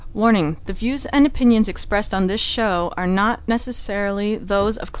Warning: the views and opinions expressed on this show are not necessarily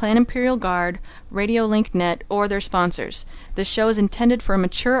those of Clan Imperial Guard, Radio Link Net, or their sponsors. This show is intended for a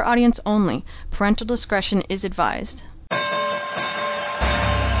mature audience only. Parental discretion is advised.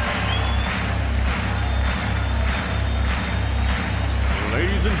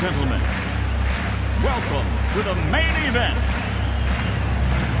 Ladies and gentlemen, welcome to the main event.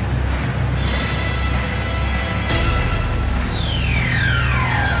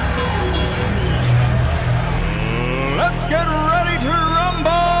 Let's get ready to rumble!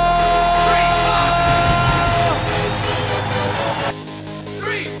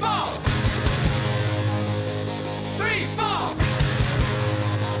 3, 4! 3, 4!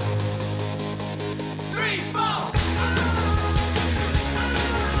 3, 4!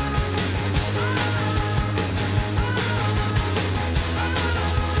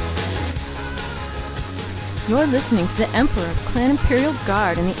 You're listening to the Emperor of Clan Imperial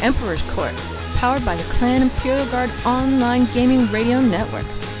Guard and the Emperor's Court, powered by the Clan Imperial Guard Online Gaming Radio Network.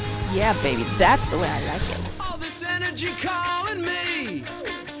 Yeah, baby, that's the way I like it. All this energy calling me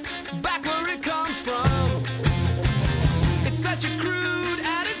back where it comes from. It's such a crude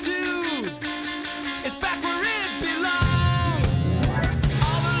attitude. It's back where it belongs.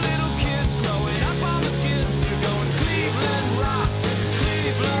 All the little kids growing up on the skids are going Cleveland rocks,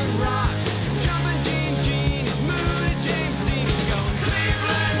 Cleveland rocks. Jumping Gene is moving James Dean is going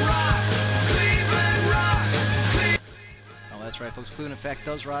Cleveland rocks, Cleveland rocks, Cleveland. Oh, that's right, folks. Cleveland, in fact,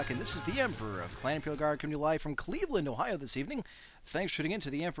 does rock, and this is the Emperor of Clan Imperial Guard coming to you live from Cleveland, Ohio this evening. Thanks for tuning in to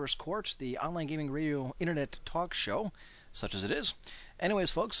the Emperor's Court, the online gaming radio internet talk show, such as it is.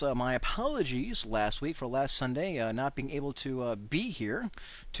 Anyways, folks, my apologies last week for last Sunday not being able to be here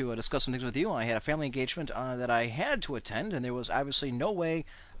to discuss some things with you. I had a family engagement that I had to attend, and there was obviously no way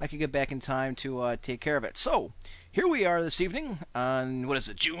I could get back in time to take care of it. So, here we are this evening on, what is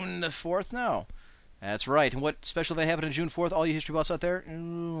it, June the 4th now? That's right. And what special event happened on June 4th, all you history buffs out there?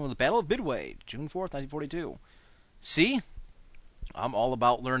 The Battle of Midway, June 4th, 1942. See? I'm all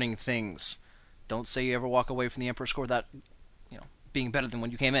about learning things. Don't say you ever walk away from the Emperor's Court without, being better than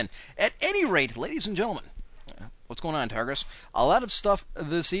when you came in. At any rate, ladies and gentlemen, what's going on, Targus? A lot of stuff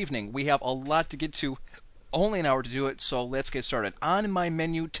this evening. We have a lot to get to. Only an hour to do it, so let's get started. On my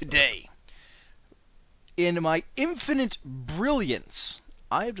menu today, in my infinite brilliance,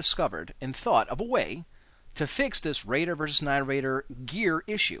 I have discovered and thought of a way to fix this Raider versus non-Raider gear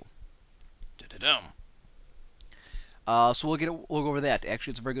issue. So we'll go over that.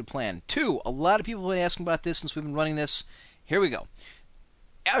 Actually, it's a very good plan. 2, a lot of people have been asking about this since we've been running this. Here we go.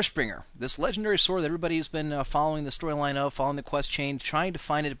 Ashbringer, this legendary sword that everybody's been following the storyline of, following the quest chain, trying to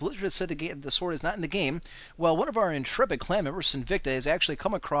find it. Blizzard has said the sword is not in the game. Well, one of our intrepid clan members, Sinvicta, has actually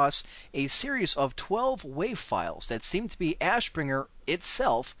come across a series of 12 WAV files that seem to be Ashbringer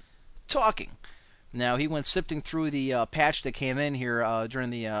itself talking. Now, he went sifting through the patch that came in here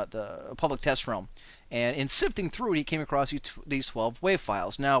during the public test realm. And in sifting through it, he came across these 12 WAV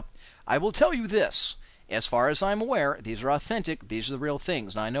files. Now, I will tell you this. As far as I'm aware, these are authentic. These are the real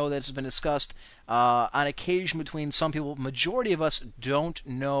things. Now, I know that this has been discussed on occasion between some people. Majority of us don't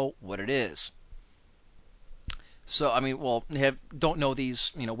know what it is. So, don't know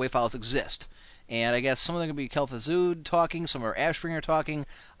these, WAV files exist. And I guess some of them can be Kel'Thuzad talking, some are Ashbringer talking.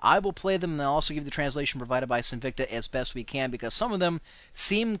 I will play them, and I'll also give the translation provided by Sinvicta as best we can, because some of them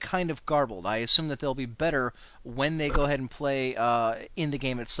seem kind of garbled. I assume that they'll be better when they go ahead and play in the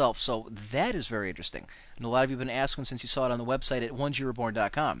game itself. So that is very interesting. And a lot of you have been asking since you saw it on the website at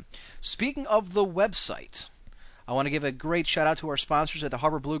onezyeroureborn.com. Speaking of the website, I want to give a great shout out to our sponsors at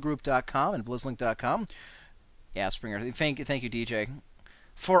theharborbluegroup.com and blizzlink.com. Yeah, Springer. Thank you, DJ.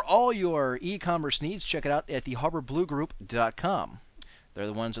 For all your e-commerce needs, check it out at theharborbluegroup.com. They're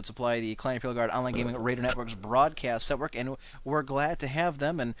the ones that supply the Clan Imperial Guard Online Gaming Radio Network's broadcast network, and we're glad to have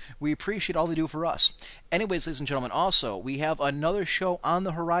them, and we appreciate all they do for us. Anyways, ladies and gentlemen, also, we have another show on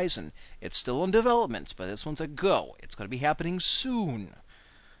the horizon. It's still in development, but this one's a go. It's going to be happening soon,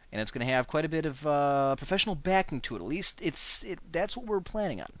 and it's going to have quite a bit of professional backing to it. At least that's what we're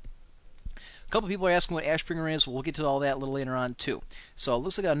planning on. A couple people are asking what Ashbringer is. We'll get to all that a little later on, too. So it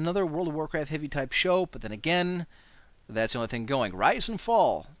looks like another World of Warcraft heavy type show, but then again, that's the only thing going. Rise and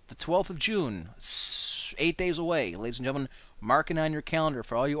Fall, the 12th of June, 8 days away. Ladies and gentlemen, mark it on your calendar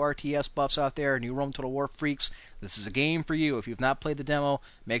for all you RTS buffs out there, New Rome Total War freaks. This is a game for you. If you've not played the demo,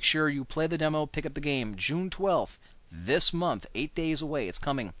 make sure you play the demo, pick up the game. June 12th, this month, 8 days away. It's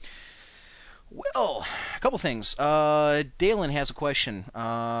coming. Well, a couple things. Dalen has a question.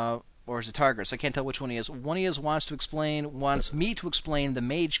 Or is it Targus? I can't tell which one he is. One he is wants me to explain the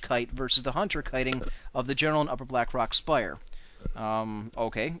mage kite versus the hunter kiting of the general in Upper Blackrock Spire.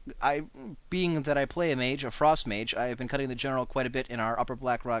 Okay. Being that I play a mage, a frost mage, I have been cutting the general quite a bit in our Upper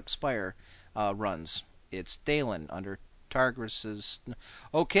Blackrock Spire runs. It's Dalen under Targress's.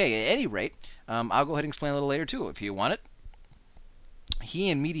 Okay, at any rate, I'll go ahead and explain a little later too if you want it. He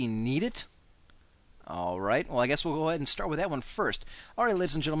and Meaty need it. All right. Well, I guess we'll go ahead and start with that one first. All right,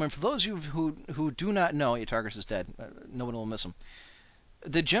 ladies and gentlemen, for those of you who do not know, yeah, Targress is dead. No one will miss him.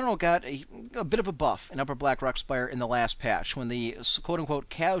 The general got a bit of a buff in Upper Blackrock Spire in the last patch when the quote-unquote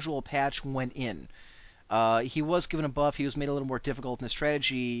casual patch went in. He was given a buff. He was made a little more difficult, and the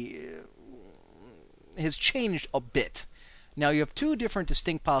strategy has changed a bit. Now, you have two different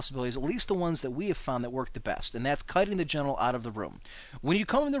distinct possibilities, at least the ones that we have found that work the best, and that's cutting the general out of the room. When you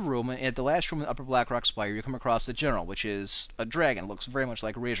come in the room, at the last room in Upper Blackrock Spire, you come across the general, which is a dragon. Looks very much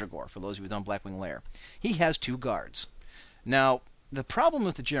like Razorgore, for those of you who've done Blackwing Lair. He has two guards. Now, the problem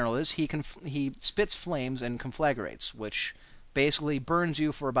with the general is he spits flames and conflagrates, which basically burns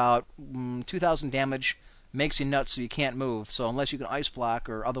you for about 2,000 damage, makes you nuts so you can't move. So unless you can ice block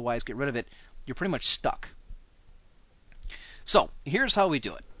or otherwise get rid of it, you're pretty much stuck. So here's how we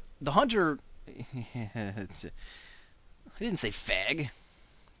do it. The hunter. I didn't say fag,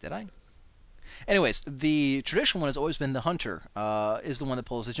 did I? Anyways, the traditional one has always been the hunter is the one that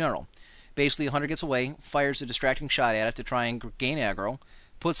pulls the general. Basically, the hunter gets away, fires a distracting shot at it to try and gain aggro,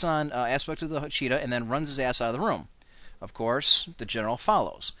 puts on aspect of the cheetah, and then runs his ass out of the room. Of course, the general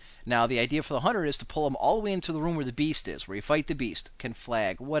follows. Now, the idea for the hunter is to pull him all the way into the room where the beast is, where you fight the beast, can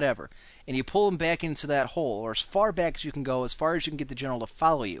flag, whatever. And you pull him back into that hole, or as far back as you can go, as far as you can get the general to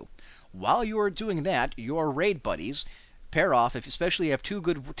follow you. While you are doing that, your raid buddies pair off, especially if you have two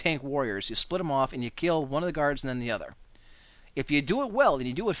good tank warriors, you split them off and you kill one of the guards and then the other. If you do it well and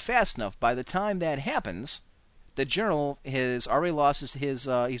you do it fast enough, by the time that happens, the general has already lost his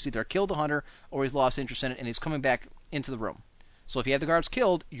he's either killed the hunter or he's lost interest in it and he's coming back into the room. So if you have the guards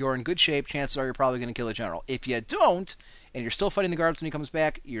killed, you're in good shape. Chances are you're probably going to kill the general. If you don't, and you're still fighting the guards when he comes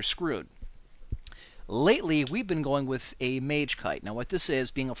back, you're screwed. Lately, we've been going with a mage kite. Now, what this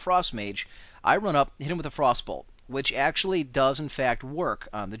is, being a frost mage, I run up, hit him with a frostbolt, which actually does in fact work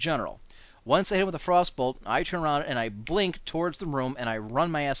on the general. Once I hit him with a frostbolt, I turn around and I blink towards the room and I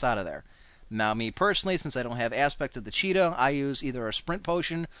run my ass out of there. Now, me personally, since I don't have aspect of the cheetah, I use either a sprint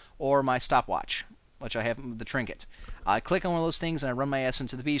potion or my stopwatch, which I have the trinket. I click on one of those things and I run my ass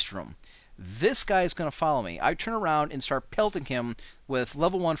into the beast room. This guy is going to follow me. I turn around and start pelting him with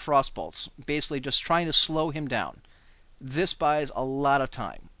level 1 frostbolts, basically just trying to slow him down. This buys a lot of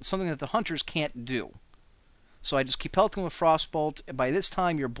time, something that the hunters can't do. So I just keep pelting with frostbolt. By this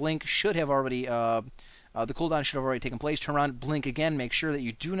time, your blink should have already, the cooldown should have already taken place. Turn around, blink again, make sure that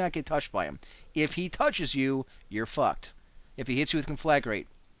you do not get touched by him. If he touches you, you're fucked. If he hits you with conflagrate,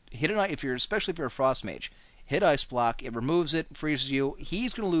 especially if you're a frost mage, hit ice block. It removes it, freezes you.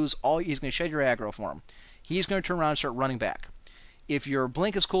 He's going to lose he's going to shed your aggro for him. He's going to turn around and start running back. If your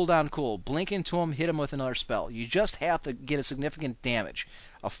blink is cooldown, cool. Blink into him, hit him with another spell. You just have to get a significant damage.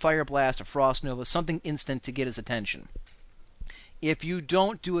 A Fire Blast, a Frost Nova, something instant to get his attention. If you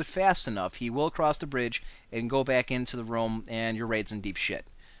don't do it fast enough, he will cross the bridge and go back into the room, and your raid's in deep shit.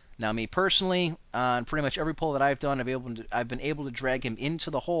 Now, me personally, on pretty much every pull that I've done, I've been able to drag him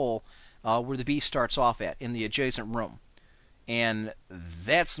into the hole where the beast starts off at, in the adjacent room. And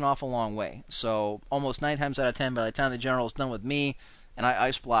that's an awful long way. So almost 9 times out of 10, by the time the general's done with me and I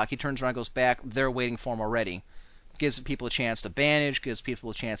ice block, he turns around, goes back, they're waiting for him already. Gives people a chance to bandage, gives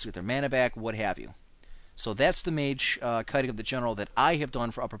people a chance to get their mana back, what have you. So that's the mage kiting of the general that I have done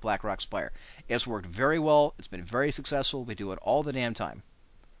for Upper Blackrock Spire. It's worked very well. It's been very successful. We do it all the damn time.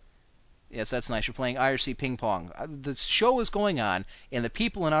 Yes, that's nice. You're playing IRC ping pong. The show is going on, and the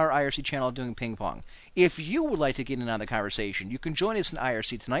people in our IRC channel are doing ping pong. If you would like to get in on the conversation, you can join us in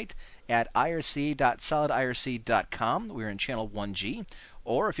IRC tonight at irc.solidIRC.com. We're in channel 1G.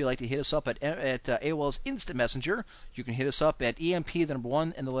 Or if you'd like to hit us up at AOL's Instant Messenger, you can hit us up at EMP, the number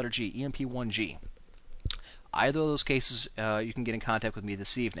 1, and the letter G, EMP1G. Either of those cases, you can get in contact with me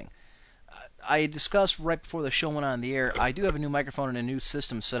this evening. I discussed right before the show went on the air, I do have a new microphone and a new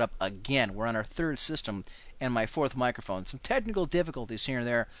system set up again. We're on our 3rd system and my 4th microphone. Some technical difficulties here and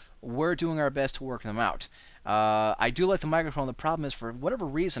there. We're doing our best to work them out. I do like the microphone. The problem is, for whatever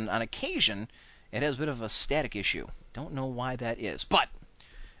reason, on occasion, it has a bit of a static issue. Don't know why that is, but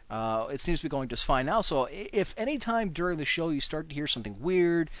it seems to be going just fine now. So if any time during the show you start to hear something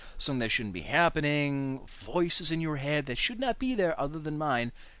weird, something that shouldn't be happening, voices in your head that should not be there other than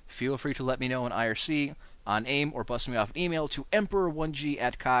mine, feel free to let me know in IRC, on AIM, or bust me off an email to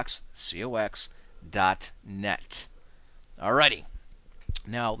emperor1g@cox.net. Alrighty.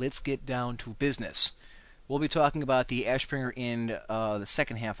 Now let's get down to business. We'll be talking about the Ashbringer in the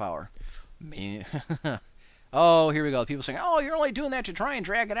second half hour. Oh, here we go. People saying, "Oh, you're only doing that to try and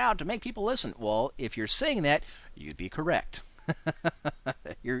drag it out to make people listen." Well, if you're saying that, you'd be correct.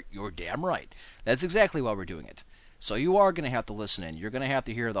 You're damn right. That's exactly why we're doing it. So you are going to have to listen in. You're going to have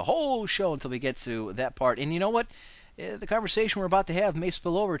to hear the whole show until we get to that part. And you know what? The conversation we're about to have may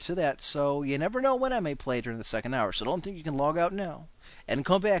spill over to that, so you never know when I may play during the second hour. So don't think you can log out now and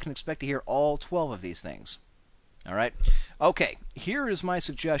come back and expect to hear all 12 of these things. All right? Okay, here is my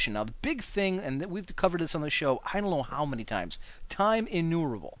suggestion. Now, the big thing, and we've covered this on the show I don't know how many times, time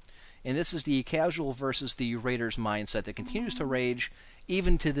innumerable. And this is the casual versus the Raiders mindset that continues to rage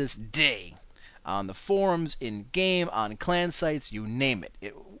even to this day. On the forums, in game, on clan sites, you name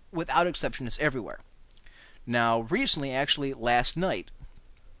it. Without exception, it's everywhere. Now, recently, actually last night,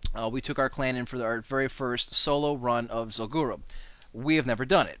 we took our clan in for our very first solo run of Zolgura. We have never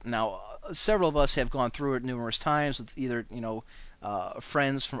done it. Now, several of us have gone through it numerous times with either,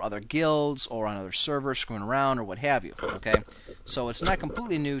 friends from other guilds or on other servers screwing around or what have you, okay? So it's not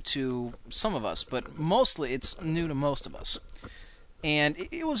completely new to some of us, but mostly it's new to most of us. And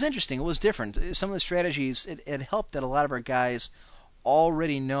it was interesting. It was different. Some of the strategies, it helped that a lot of our guys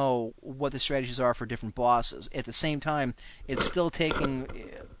already know what the strategies are for different bosses. At the same time, it's still taking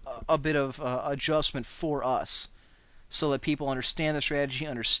a bit of adjustment for us so that people understand the strategy,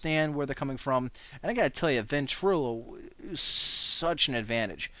 understand where they're coming from. And I got to tell you, Ventrilo is such an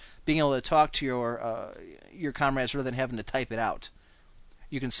advantage. Being able to talk to your comrades rather than having to type it out.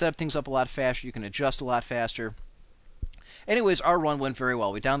 You can set things up a lot faster. You can adjust a lot faster. Anyways, our run went very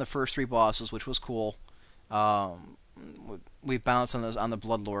well. We downed the first 3 bosses, which was cool. We bounced on the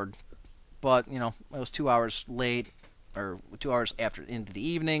Bloodlord, but it was 2 hours late, or 2 hours after into the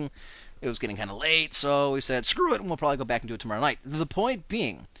evening. It was getting kind of late, so we said, screw it, and we'll probably go back and do it tomorrow night. The point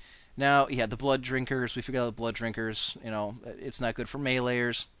being, now you had the Blood Drinkers. We figured out the Blood Drinkers. It's not good for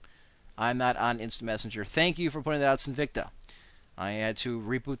meleeers. I'm not on Instant Messenger. Thank you for pointing that out, Sinvicta. I had to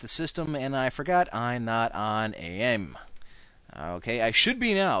reboot the system, and I forgot I'm not on AM. Okay, I should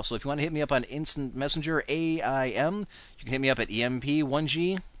be now, so if you want to hit me up on Instant Messenger, AIM, you can hit me up at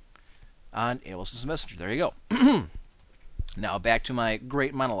EMP1G on AOL Instant Messenger. There you go. Now, back to my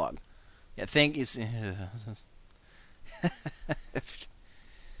great monologue. Yeah, thank you.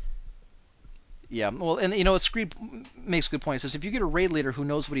 Yeah, well, and Screed makes a good point. He says, if you get a raid leader who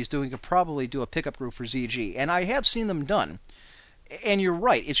knows what he's doing, you could probably do a pickup group for ZG. And I have seen them done. And you're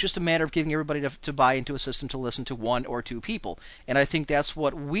right. It's just a matter of getting everybody to buy into a system to listen to 1 or 2 people. And I think that's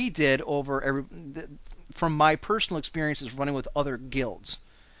what we did from my personal experiences running with other guilds.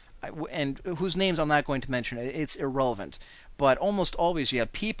 And whose names I'm not going to mention. It's irrelevant. But almost always you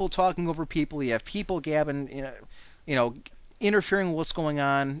have people talking over people. You have people gabbing, interfering with what's going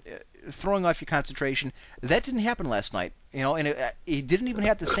on, throwing off your concentration. That didn't happen last night. And it didn't even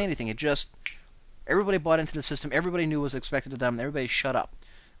have to say anything. It just... Everybody bought into the system. Everybody knew what was expected of them. And everybody shut up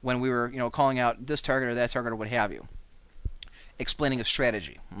when we were, calling out this target or that target or what have you, explaining a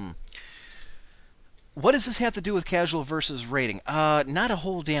strategy. What does this have to do with casual versus raiding? Not a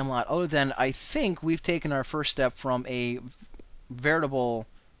whole damn lot, other than I think we've taken our first step from a veritable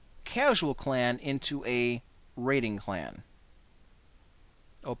casual clan into a raiding clan.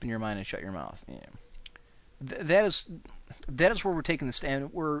 Open your mind and shut your mouth. Yeah. That is where we're taking the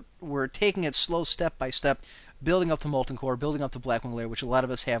stand. We're taking it slow, step by step, building up the Molten Core, building up the Blackwing Lair, which a lot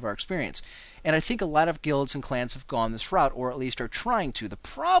of us have our experience. And I think a lot of guilds and clans have gone this route, or at least are trying to. The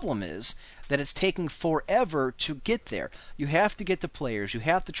problem is that it's taking forever to get there. You have to get the players, you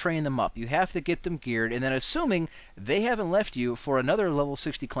have to train them up, you have to get them geared, and then assuming they haven't left you for another level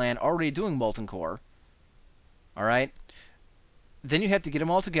 60 clan already doing Molten Core, all right? Then you have to get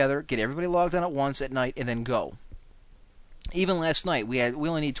them all together, get everybody logged on at once at night, and then go. Even last night, we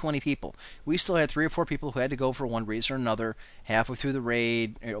only need 20 people. We still had 3 or 4 people who had to go for one reason or another. Halfway through the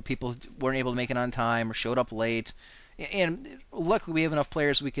raid, people weren't able to make it on time or showed up late. And luckily, we have enough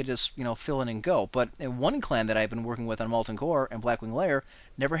players we could just fill in and go. But in one clan that I've been working with on Molten Core and Blackwing Lair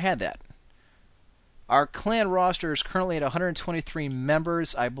never had that. Our clan roster is currently at 123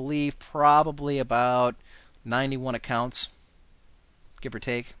 members. I believe probably about 91 accounts, give or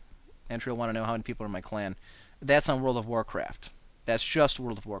take. Entry will want to know how many people are in my clan. That's on World of Warcraft. That's just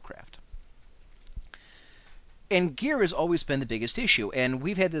World of Warcraft. And gear has always been the biggest issue. And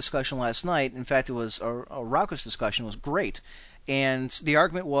we've had this discussion last night. In fact, it was a raucous discussion. It was great. And the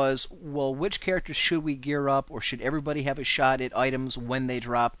argument was, well, which characters should we gear up, or should everybody have a shot at items when they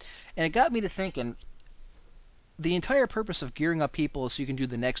drop? And it got me to thinking, the entire purpose of gearing up people is so you can do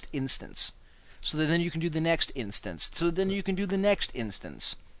the next instance. So that then you can do the next instance. So then you can do the next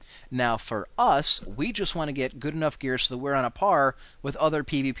instance. Now, for us, we just want to get good enough gear so that we're on a par with other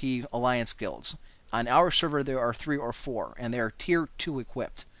PvP Alliance guilds. On our server, there are 3 or 4, and they are Tier 2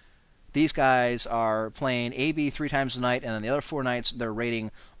 equipped. These guys are playing AB 3 times a night, and then the other 4 nights, they're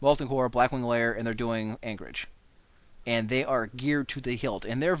raiding Molten Core, Blackwing Lair, and they're doing Anchorage. And they are geared to the hilt,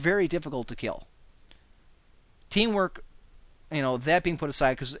 and they're very difficult to kill. Teamwork, that being put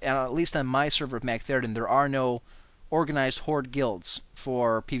aside, because at least on my server of Mac Theridon, there are no organized horde guilds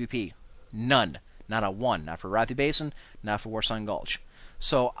for PvP. None. Not a one. Not for Arathi Basin, not for Warsong Gulch.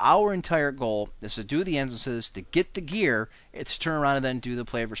 So our entire goal is to do the instances, to get the gear, it's to turn around and then do the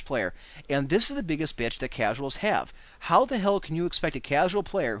player versus player. And this is the biggest bitch that casuals have. How the hell can you expect a casual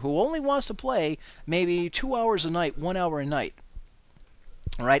player who only wants to play maybe 2 hours a night, 1 hour a night,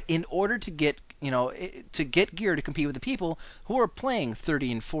 all right, in order to get gear to compete with the people who are playing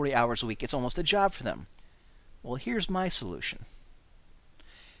 30 and 40 hours a week? It's almost a job for them. Well, here's my solution.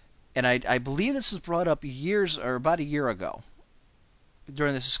 And I believe this was brought up about a year ago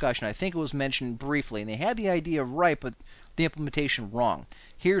during this discussion. I think it was mentioned briefly, and they had the idea right, but the implementation wrong.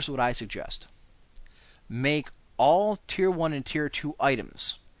 Here's what I suggest. Make all Tier 1 and Tier 2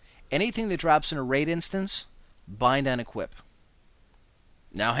 items, anything that drops in a raid instance, bind and equip.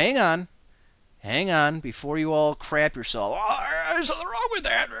 Now hang on, before you all crap yourself. Oh, there's something wrong with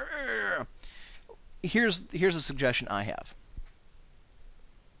that. Here's a suggestion I have.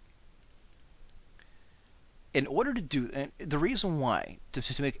 In order to do the reason why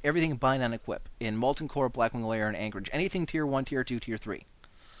to make everything bind and equip in Molten Core, Blackwing Lair, and Anchorage, anything Tier 1, Tier 2, Tier 3,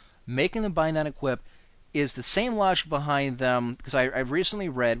 making them bind and equip is the same logic behind them, because I recently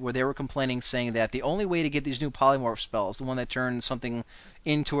read where they were complaining, saying that the only way to get these new polymorph spells, the one that turns something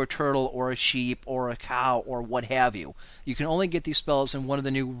into a turtle or a sheep or a cow or what have you, you can only get these spells in one of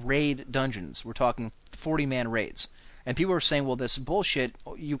the new raid dungeons. We're talking 40-man raids. And people are saying, well, this bullshit,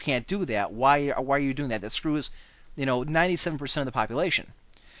 you can't do that. Why are you doing that? That screws, 97% of the population.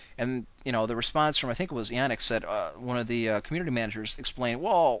 And, the response from, I think it was Yannick, said, one of the community managers explained,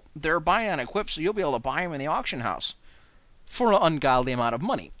 well, they're buying on equip, so you'll be able to buy them in the auction house for an ungodly amount of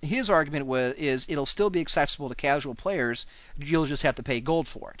money. His argument is it'll still be accessible to casual players, you'll just have to pay gold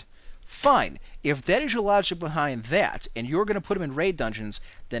for it. Fine. If that is your logic behind that, and you're going to put them in raid dungeons,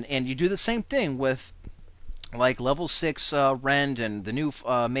 and you do the same thing with like level 6 Rend and the new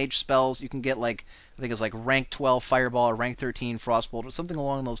mage spells, you can get I think it's like rank 12 Fireball or rank 13 Frostbolt or something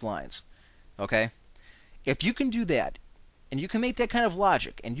along those lines. Okay? If you can do that, and you can make that kind of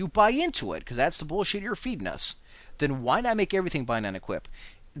logic, and you buy into it, because that's the bullshit you're feeding us, then why not make everything bind and equip?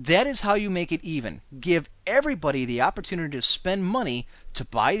 That is how you make it even. Give everybody the opportunity to spend money to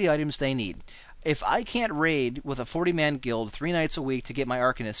buy the items they need. If I can't raid with a 40-man guild 3 nights a week to get my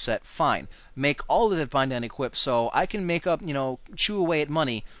Arcanist set, fine. Make all of it bind and equip so I can make up, chew away at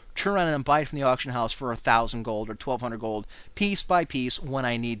money, turn around and buy it from the auction house for 1,000 gold or 1,200 gold, piece by piece when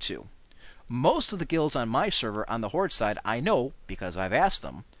I need to. Most of the guilds on my server, on the Horde side, I know, because I've asked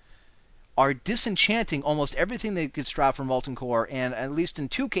them, are disenchanting almost everything that gets dropped from Molten Core, and at least in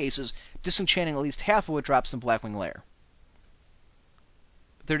 2 cases, disenchanting at least half of what drops in Blackwing Lair.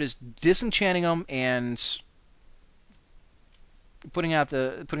 They're just disenchanting them and putting out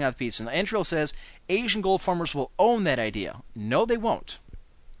the piece. And Entrill says Asian gold farmers will own that idea. No, they won't,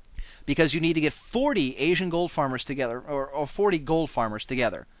 because you need to get 40 Asian gold farmers together, or 40 gold farmers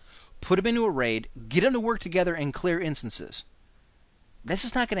together, put them into a raid, get them to work together and clear instances. That's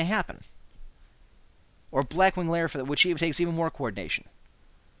just not going to happen. Or Blackwing Lair for that, which takes even more coordination.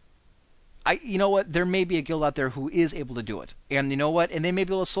 You know what? There may be a guild out there who is able to do it. And you know what? And they may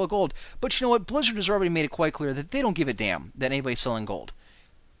be able to sell gold. But you know what? Blizzard has already made it quite clear that they don't give a damn that anybody's selling gold.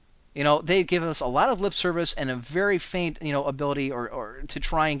 They give us a lot of lip service and a very faint, ability or to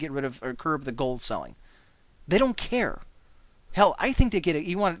try and get rid of or curb the gold selling. They don't care. Hell, I think they get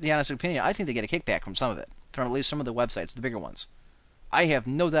you want the honest opinion, I think they get a kickback from some of it. From at least some of the websites, the bigger ones. I have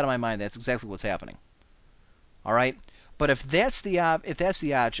no doubt in my mind that's exactly what's happening. All right? But if that's the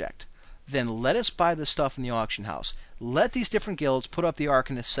object, then let us buy the stuff in the auction house. Let these different guilds put up the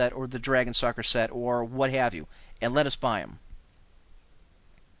Arcanist set or the Dragon Sucker set or what have you, and let us buy them.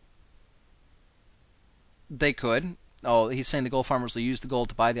 They could. Oh, he's saying the gold farmers will use the gold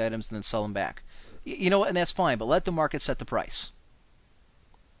to buy the items and then sell them back. You know what? And that's fine, but let the market set the price.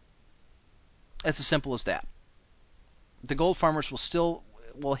 It's as simple as that. The gold farmers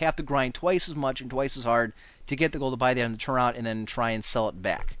will have to grind twice as much and twice as hard to get the gold to buy the item, to turn out and then try and sell it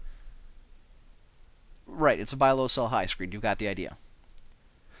back. Right, it's a buy low, sell high screen. You've got the idea.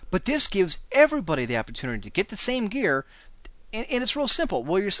 But this gives everybody the opportunity to get the same gear, and it's real simple.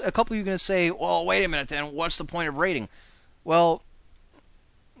 Well, a couple of you are going to say, well, wait a minute then, what's the point of raiding? Well,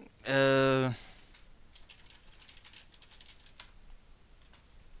 Uh,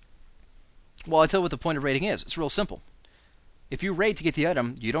 well, I tell you what the point of raiding is. It's real simple. If you raid to get the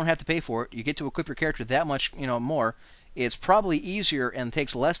item, you don't have to pay for it. You get to equip your character that much, more. It's probably easier and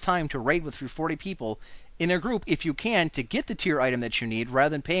takes less time to raid with your 40 people in a group if you can to get the tier item that you need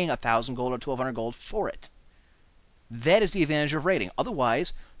rather than paying 1,000 gold or 1,200 gold for it. That is the advantage of raiding.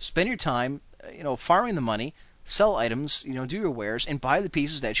 Otherwise, spend your time, farming the money, sell items, do your wares, and buy the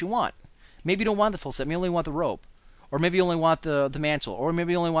pieces that you want. Maybe you don't want the full set. Maybe you only want the robe, or maybe you only want the mantle, or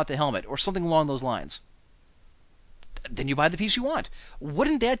maybe you only want the helmet, or something along those lines. Then you buy the piece you want.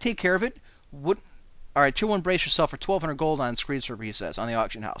 Wouldn't that take care of it? All right, tier 1 brace yourself for 1,200 gold on Screed Server, he says, on the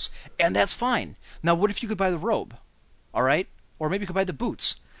auction house. And that's fine. Now, what if you could buy the robe? All right? Or maybe you could buy the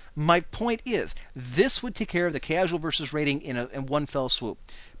boots. My point is, this would take care of the casual versus raiding in one fell swoop.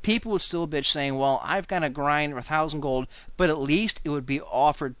 People would still bitch saying, well, I've got to grind for 1,000 gold, but at least it would be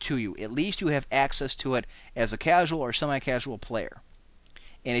offered to you. At least you have access to it as a casual or semi-casual player.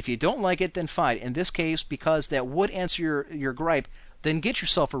 And if you don't like it, then fine. In this case, because that would answer your gripe, then get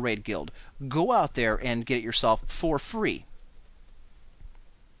yourself a raid guild. Go out there and get it yourself for free.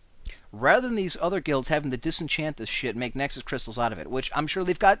 Rather than these other guilds having to disenchant this shit and make Nexus crystals out of it, which I'm sure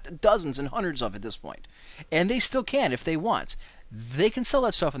they've got dozens and hundreds of at this point. And they still can if they want. They can sell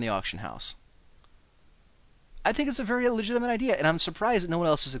that stuff in the auction house. I think it's a very legitimate idea, and I'm surprised that no one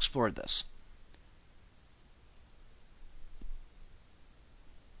else has explored this.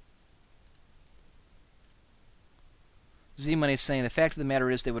 Z-Money is saying the fact of the matter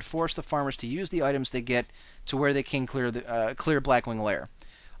is they would force the farmers to use the items they get to where they can clear Blackwing Lair.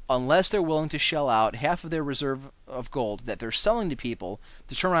 Unless they're willing to shell out half of their reserve of gold that they're selling to people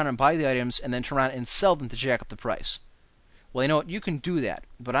to turn around and buy the items and then turn around and sell them to jack up the price. Well, you know what? You can do that,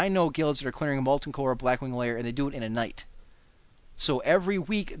 but I know guilds that are clearing Molten Core or Blackwing Lair, and they do it in a night. So every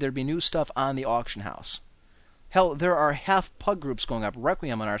week there'd be new stuff on the auction house. Hell, there are half pug groups going up.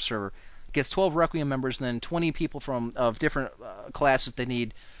 Requiem on our server gets 12 Requiem members, and then 20 people of different classes they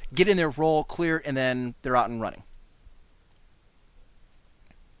need get in their role, clear, and then they're out and running.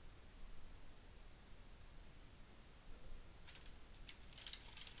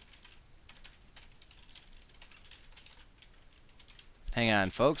 Hang on,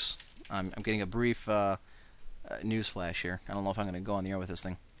 folks. I'm getting a brief news flash here. I don't know if I'm going to go on the air with this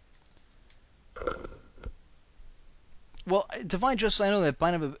thing. Well, Divine Justice, I know that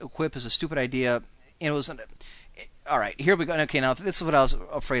Bind of Equip is a stupid idea, and it was... All right, here we go. Okay, now this is what I was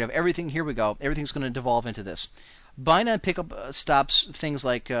afraid of. Here we go. Everything's going to devolve into this. Bind on Pickup stops things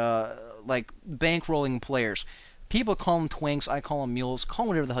like bankrolling players. People call them twinks, I call them mules, call them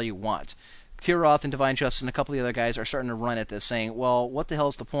whatever the hell you want. Tiroth and Divine Justice and a couple of the other guys are starting to run at this, saying, well, what the hell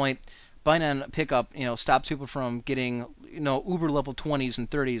is the point? Bind on Pickup, stops people from getting, uber level 20s and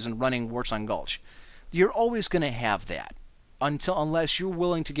 30s and running Warts on Gulch. You're always going to have that unless you're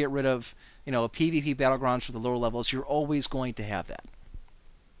willing to get rid of, PvP battlegrounds for the lower levels. You're always going to have that.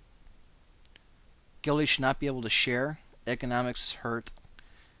 Guildies should not be able to share. Economics hurt.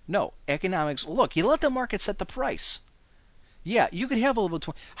 No, economics. Look, you let the market set the price. Yeah, you could have a level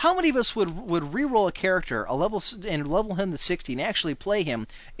 20. How many of us would re-roll a character, and level him to 60 and actually play him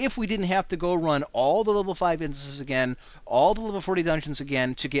if we didn't have to go run all the level 5 instances again, all the level 40 dungeons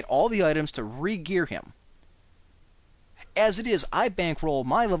again to get all the items to re-gear him? As it is, I bankroll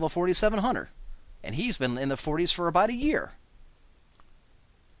my level 47 hunter, and he's been in the 40s for about a year.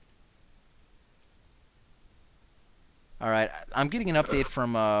 All right, I'm getting an update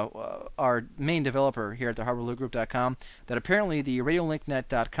from our main developer here at the HarborLootGroup.com that apparently the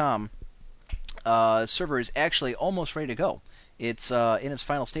RadioLinkNet.com server is actually almost ready to go. It's in its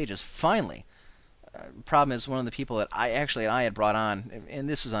final stages, finally. Problem is, one of the people that I had brought on, and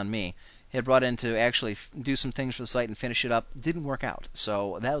this is on me, had brought in to actually do some things for the site and finish it up, didn't work out.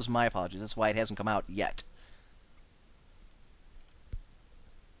 So that was my apologies. That's why it hasn't come out yet.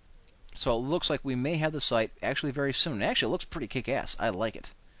 So it looks like we may have the site actually very soon. Actually, it looks pretty kick-ass. I like it.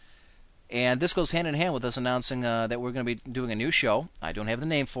 And this goes hand in hand with us announcing that we're going to be doing a new show. I don't have the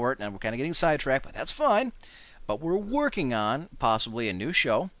name for it, and we're kind of getting sidetracked, but that's fine. But we're working on possibly a new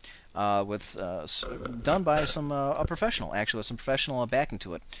show done by a professional, actually, with some professional backing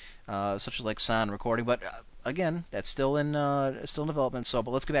to it, such as like sound recording. But again, that's still in development. So,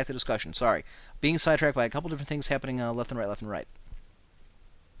 but let's get back to the discussion. Sorry, being sidetracked by a couple different things happening left and right.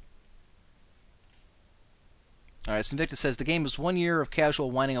 All right, Sinvicta says the game is 1 year of casual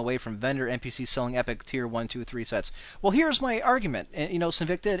winding away from vendor NPC selling epic tier 1, 2, 3 sets. Well, here's my argument,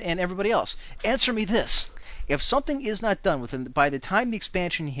 Sinvicta and everybody else. Answer me this. If something is not done by the time the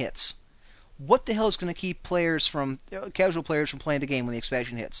expansion hits, What the hell is going to keep casual players from playing the game when the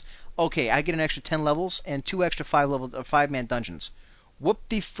expansion hits? Okay, I get an extra 10 levels and 2 extra 5-man dungeons. Whoop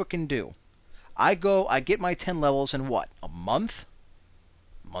de frickin' do. I get my 10 levels in what? A month?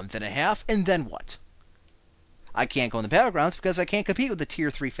 Month and a half? And then what? I can't go in the battlegrounds because I can't compete with the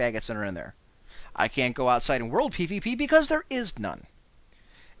tier 3 faggots that are in there. I can't go outside in world PvP because there is none.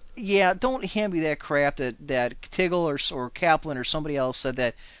 Yeah, don't hand me that crap that Tiggle or Kaplan or somebody else said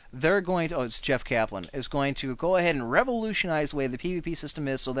that they're going to, it's Jeff Kaplan, is going to go ahead and revolutionize the way the PvP system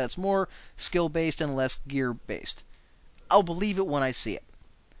is so that it's more skill-based and less gear-based. I'll believe it when I see it.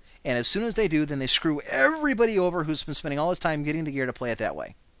 And as soon as they do, then they screw everybody over who's been spending all this time getting the gear to play it that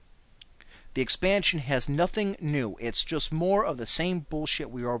way. The expansion has nothing new. It's just more of the same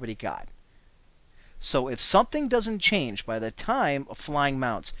bullshit we already got. So if something doesn't change by the time of flying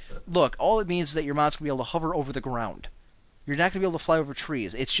mounts, look, all it means is that your mount's going to be able to hover over the ground. You're not going to be able to fly over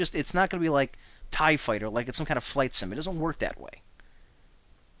trees. It's not going to be like TIE Fighter, like it's some kind of flight sim. It doesn't work that way.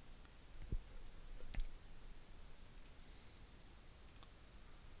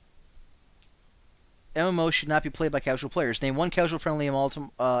 MMO should not be played by casual players. Name one casual-friendly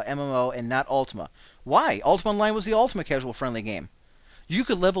MMO and not Ultima. Why? Ultima Online was the ultimate casual-friendly game. You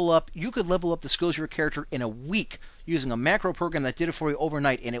could level up the skills of your character in a week using a macro program that did it for you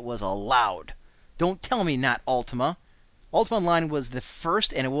overnight, and it was allowed. Don't tell me not Ultima. Ultima Online was the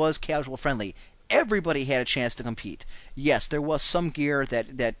first, and it was casual friendly. Everybody had a chance to compete. Yes, there was some gear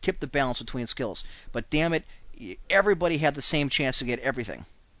that tipped the balance between skills, but damn it, everybody had the same chance to get everything.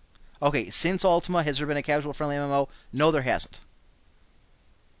 Okay, since Ultima, has there been a casual friendly MMO? No, there hasn't.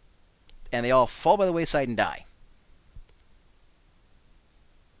 And they all fall by the wayside and die.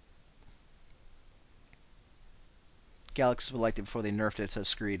 Galaxies would like it before they nerfed it, says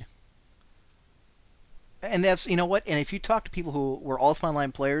Screed. And that's, you know what? And if you talk to people who were Ultima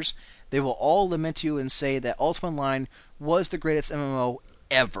Online players, they will all lament to you and say that Ultima Online was the greatest MMO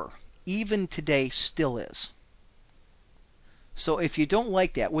ever. Even today, still is. So if you don't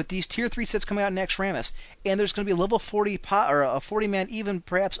like that, with these Tier 3 sets coming out next Rammus, and there's going to be a level 40, or a 40-man, even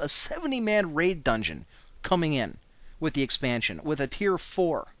perhaps a 70-man raid dungeon coming in with the expansion, with a Tier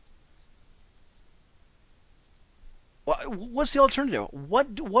 4. What's the alternative?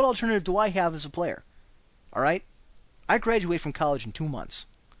 What alternative do I have as a player? All right? I graduate from college in 2 months.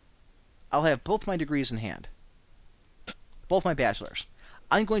 I'll have both my degrees in hand. Both my bachelors.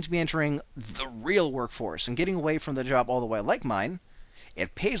 I'm going to be entering the real workforce and getting away from the job all the way I like mine.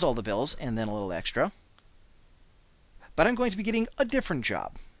 It pays all the bills and then a little extra. But I'm going to be getting a different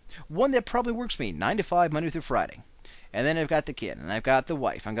job. One that probably works me 9 to 5, Monday through Friday. And then I've got the kid, and I've got the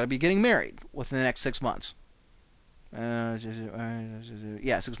wife. I'm going to be getting married within the next 6 months. Yeah,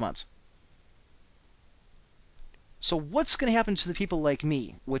 6 months. So what's going to happen to the people like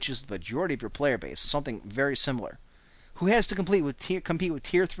me, which is the majority of your player base, something very similar, who has to compete with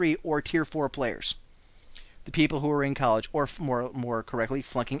Tier 3 or Tier 4 players? The people who are in college, or more correctly,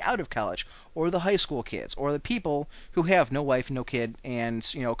 flunking out of college, or the high school kids, or the people who have no wife, no kid, and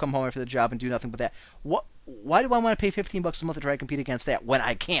come home after the job and do nothing but that. Why do I want to pay $15 a month to try to compete against that when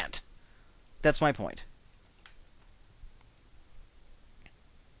I can't? That's my point.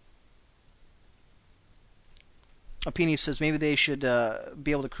 Opini says maybe they should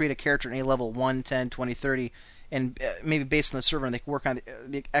be able to create a character in a level 1, 10, 20, 30, and maybe based on the server, and they can work on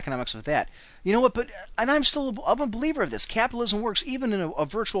the economics of that. You know what? And I'm a believer of this. Capitalism works even in a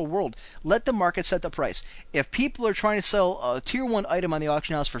virtual world. Let the market set the price. If people are trying to sell a tier 1 item on the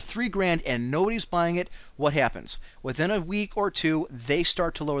auction house for $3,000 and nobody's buying it, what happens? Within a week or two, they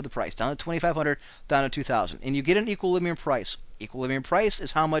start to lower the price down to $2,500, down to $2,000, and you get an equilibrium price. Equilibrium price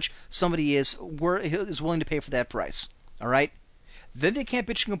is how much somebody is willing to pay for that price. All right? Then they can't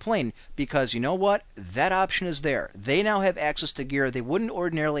bitch and complain because you know what? That option is there. They now have access to gear they wouldn't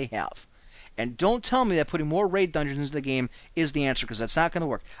ordinarily have. And don't tell me that putting more raid dungeons into the game is the answer, because that's not going to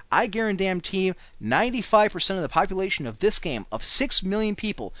work. I guarantee 95% of the population of this game, of 6 million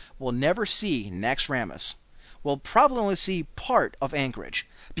people, will never see Nax Rammus. Will probably only see part of Anchorage,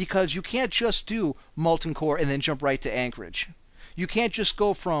 because you can't just do Molten Core and then jump right to Anchorage. You can't just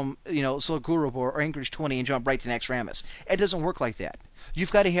go from, Zul'Gurub or Anchorage 20 and jump right to Nax Rammus. It doesn't work like that.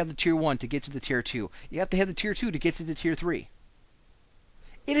 You've got to have the Tier 1 to get to the Tier 2. You have to have the Tier 2 to get to the Tier 3.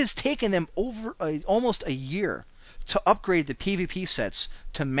 It has taken them almost a year to upgrade the PvP sets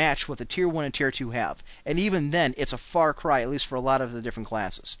to match what the Tier 1 and Tier 2 have. And even then, it's a far cry, at least for a lot of the different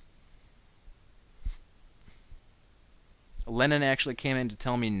classes. Lennon actually came in to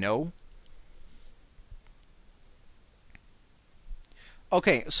tell me no.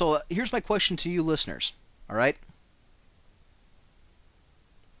 Okay, so here's my question to you listeners, all right?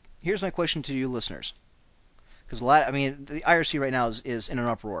 Here's my question to you listeners. Because the IRC right now is in an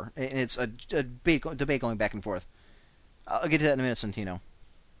uproar, and it's a debate going back and forth. I'll get to that in a minute, Santino.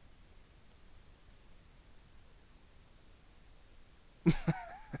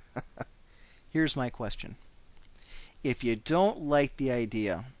 Here's my question. If you don't like the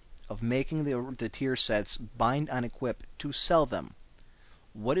idea of making the tier sets bind on equip to sell them,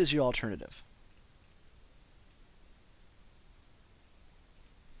 what is your alternative?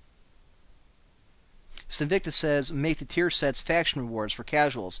 Sinvicta says make the tier sets faction rewards for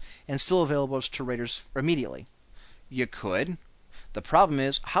casuals and still available to raiders immediately. You could. The problem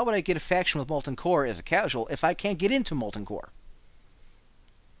is, how would I get a faction with Molten Core as a casual if I can't get into Molten Core?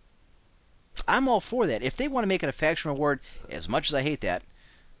 I'm all for that. If they want to make it a faction reward, as much as I hate that.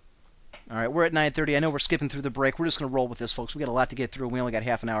 All right, we're at 9:30. I know we're skipping through the break. We're just going to roll with this, folks. We got a lot to get through. We only got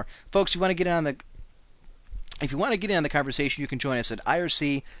half an hour. Folks, if you want to get in on the conversation, you can join us at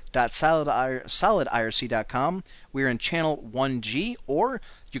irc.solidirc.com. We're in channel 1G, or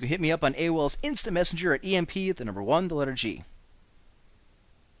you can hit me up on AOL's Instant Messenger at EMP, the number 1, the letter G.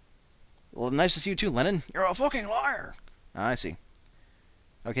 Well, nice to see you too, Lennon. You're a fucking liar. I see.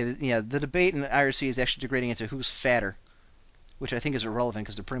 Okay, yeah, the debate in the IRC is actually degrading into who's fatter, which I think is irrelevant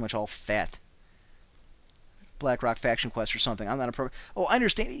because they're pretty much all fat. BlackRock Faction Quest or something. I'm not a pro. Oh, I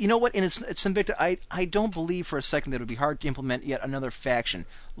understand. You know what? And it's Invicta. I don't believe for a second that it would be hard to implement yet another faction.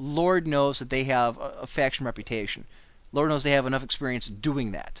 Lord knows that they have a faction reputation. Lord knows they have enough experience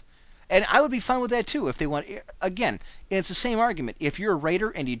doing that. And I would be fine with that too if they want. Again, it's the same argument. If you're a raider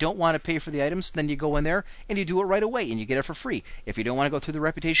and you don't want to pay for the items, then you go in there and you do it right away and you get it for free. If you don't want to go through the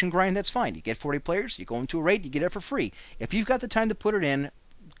reputation grind, that's fine. You get 40 players, you go into a raid, you get it for free. If you've got the time to put it in,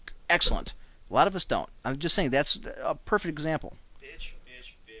 excellent. A lot of us don't. I'm just saying that's a perfect example. Bitch,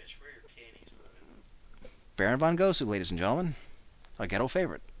 bitch, bitch. Where are your panties, woman? Baron von Gosu, ladies and gentlemen. A ghetto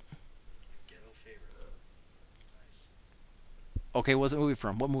favorite. Ghetto favorite. Nice. Okay, what's the movie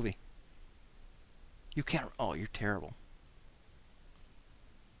from? What movie? You can't. Oh, you're terrible.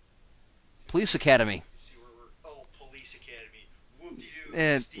 Police Academy. See where we're. Oh, Police Academy. Whoop-de-doo.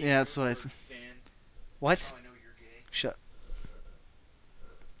 Yeah, that's what I. Fan. What? Now I know you're gay. Shut.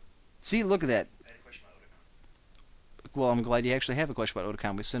 See, look at that. I had a question about Otakon. Well, I'm glad you actually have a question about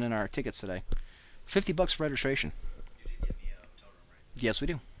Otakon. We sent in our tickets today. $50 for registration. You did get me a hotel room, right? Yes, we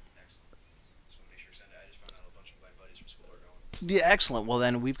do. Excellent. Just want to make sure send it. I just found out a bunch of my buddies from school are going. Yeah, excellent. Well,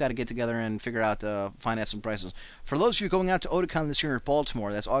 then we've got to get together and figure out the finance and prices. For those of you going out to Otakon this year in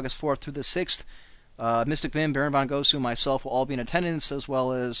Baltimore, that's August 4th through the 6th. Mystic Bim, Baron von Gosu, myself will all be in attendance, as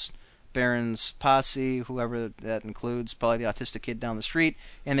well as Baron's posse, whoever that includes, probably the autistic kid down the street,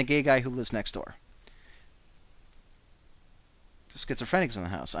 and the gay guy who lives next door. Schizophrenics in the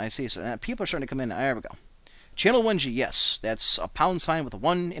house. I see. So people are starting to come in. There we go. Channel 1G, yes. That's a pound sign with a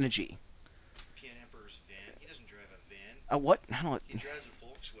 1 and a G. PN Emperor's van. He doesn't drive a van. What? I don't know. He drives a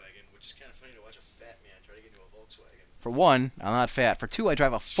Volkswagen, which is kind of funny to watch a fat man try to get into a Volkswagen. For one, I'm not fat. For two, I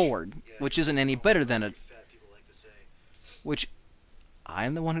drive a Ford, Yeah, which isn't any better than a... Fat people like to say. Which...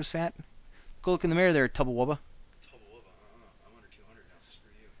 I'm the one who's fat? Go look in the mirror there, Tubba-wubba. Tubba-wubba. I'm under 200 now, so screw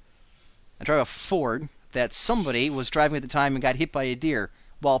you. I drive a Ford that somebody was driving at the time and got hit by a deer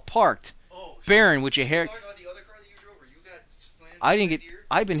while parked. Oh, Baron, would you hear... You're talking about the other car that you drove, or you got slammed I by didn't a get... deer?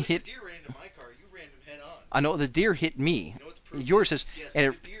 I've been At least hit... The deer ran into my car. You ran him head on. I know, the deer hit me. You know what the proof Yours is? is... Yes, and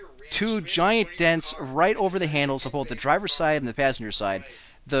the it, deer ran two straight giant into your dents car, right over the decided to handles of get both the back driver's in the car. side and the passenger side. Right.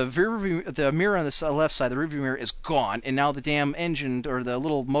 The mirror on the left side, the rearview mirror, is gone, and now the damn engine, or the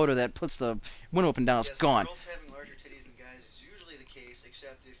little motor that puts the window up and down, is Yes, gone. girls having larger titties than guys is usually the case,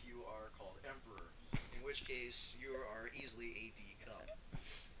 except if you are called Emperor, in which case you are easily a D cup.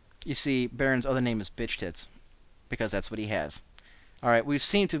 You see, Baron's other name is Bitch Tits, because that's what he has. Alright, we've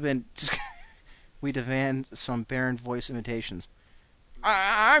seemed to have been... we demand some Baron voice imitations.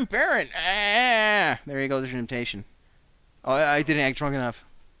 I'm Baron! Ah! There you go, there's your imitation. Oh, I didn't act drunk enough.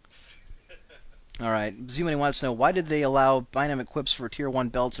 Alright, Z-Money wants to know, why did they allow Bynum equips for Tier 1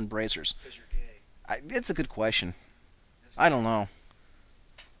 belts and bracers? Because you're gay. That's a good question. That's I don't know.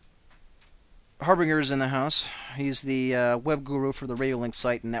 Harbinger's in the house. He's the web guru for the Radiolink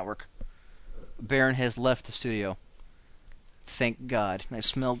site and network. Baron has left the studio. Thank God. I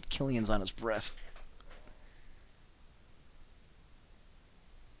smelled Killian's on his breath.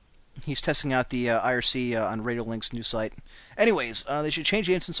 He's testing out the IRC on Radiolink's new site. Anyways, they should change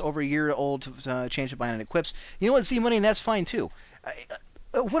the instance over a year old to change it by an equips. You know what, Z-Money, and that's fine too.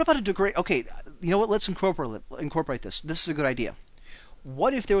 What about a degrade? Okay, you know what, let's incorporate this. This is a good idea.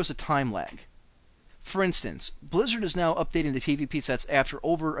 What if there was a time lag For instance, Blizzard is now updating the PvP sets after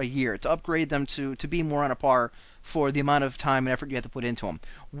over a year to upgrade them to be more on a par for the amount of time and effort you have to put into them.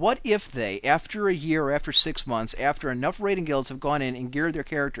 What if they, after a year or after 6 months, after enough raiding guilds have gone in and geared their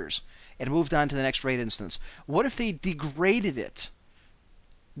characters and moved on to the next raid instance, what if they degraded it?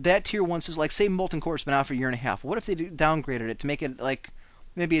 That tier 1 says, like, say Molten Core has been out for a year and a half. What if they downgraded it to make it, like,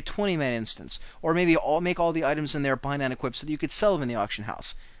 maybe a 20-man instance? Or maybe make all the items in there bind on equipped so that you could sell them in the auction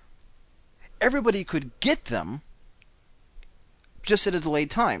house. Everybody could get them, just at a delayed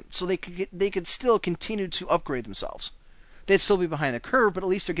time, so they could still continue to upgrade themselves. They'd still be behind the curve, but at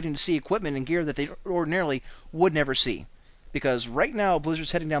least they're getting to see equipment and gear that they ordinarily would never see. Because right now,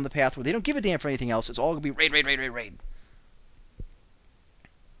 Blizzard's heading down the path where they don't give a damn for anything else. It's all going to be raid, raid, raid, raid, raid.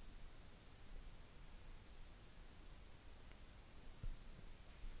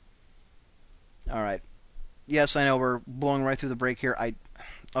 All right. Yes, I know we're blowing right through the break here.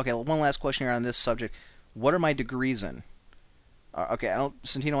 Okay, one last question here on this subject. What are my degrees in? Okay,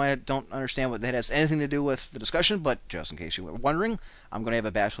 Santino, I don't understand what that has anything to do with the discussion, but just in case you were wondering, I'm going to have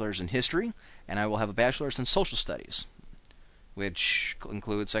a bachelor's in history, and I will have a bachelor's in social studies, which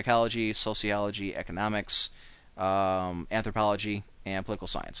includes psychology, sociology, economics, anthropology, and political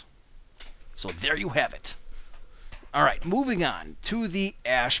science. So there you have it. All right, moving on to the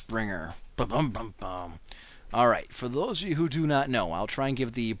Ashbringer. Ba-bum-bum-bum. All right, for those of you who do not know, I'll try and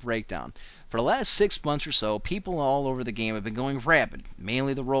give the breakdown. For the last 6 months or so, people all over the game have been going rabid,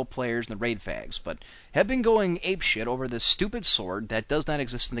 mainly the role players and the raid fags, but have been going apeshit over this stupid sword that does not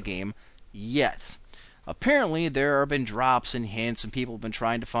exist in the game yet. Apparently, there have been drops and hints, and people have been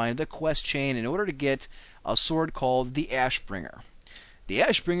trying to find the quest chain in order to get a sword called the Ashbringer. The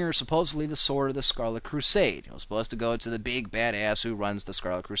Ashbringer is supposedly the sword of the Scarlet Crusade. It was supposed to go to the big badass who runs the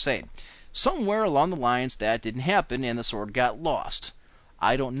Scarlet Crusade. Somewhere along the lines that didn't happen and the sword got lost.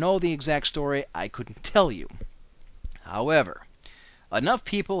 I don't know the exact story. I couldn't tell you. However, enough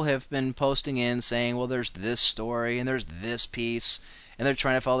people have been posting in saying, well, there's this story and there's this piece, and they're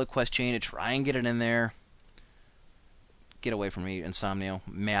trying to follow the quest chain to try and get it in there. Get away from me, Insomnio.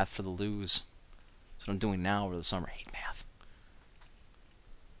 Math for the lose. That's what I'm doing now over the summer. I hate math.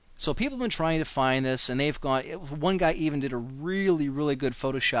 So people have been trying to find this, and they've gone. One guy even did a really, really good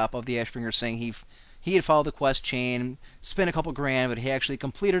Photoshop of the Ashbringer, saying he had followed the quest chain, spent a couple grand, but he actually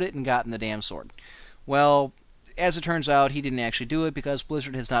completed it and gotten the damn sword. Well, as it turns out, he didn't actually do it because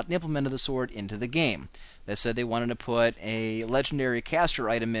Blizzard has not implemented the sword into the game. They said they wanted to put a legendary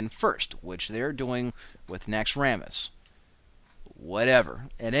caster item in first, which they're doing with Naxxramas. Whatever.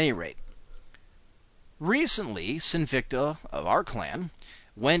 At any rate, recently, Sinvicta of our clan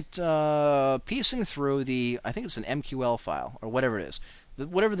went piecing through I think it's an MQL file, or whatever it is.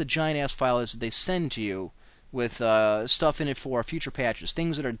 Whatever the giant-ass file is that they send to you with stuff in it for future patches,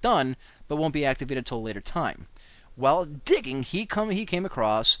 things that are done but won't be activated until a later time. While digging, he came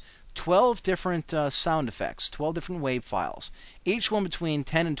across 12 different sound effects, 12 different wave files, each one between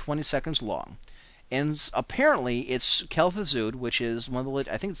 10 and 20 seconds long. And apparently it's Kel'Thuzad, which is one of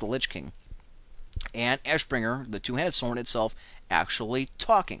I think it's the Lich King, and Ashbringer, the two-handed sword itself, actually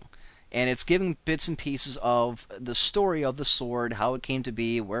talking. And it's giving bits and pieces of the story of the sword, how it came to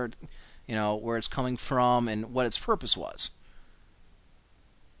be, where it's coming from, and what its purpose was.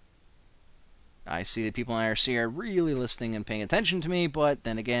 I see that people in IRC are really listening and paying attention to me, but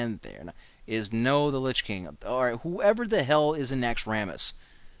then again, they're not. Is no the Lich King, or whoever the hell is in Naxxramas,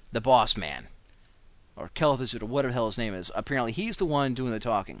 the boss man, or Kel'Thuzad, or whatever the hell his name is. Apparently, he's the one doing the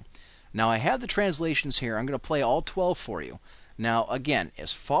talking. Now, I have the translations here. I'm going to play all 12 for you. Now, again,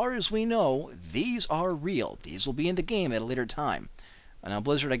 as far as we know, these are real. These will be in the game at a later time. Now,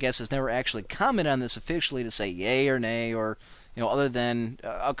 Blizzard, I guess, has never actually commented on this officially to say yay or nay, or, other than,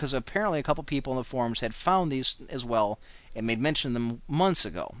 because apparently a couple people in the forums had found these as well and made mention of them months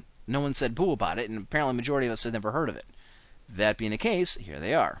ago. No one said boo about it, and apparently the majority of us had never heard of it. That being the case, here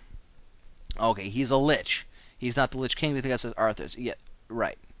they are. Okay, he's a lich. He's not the Lich King. We think that's Arthas. Yeah,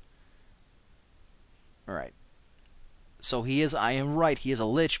 right. Alright. So I am right, he is a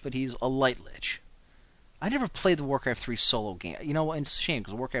lich, but he's a light lich. I never played the Warcraft 3 solo game. You know what, it's a shame,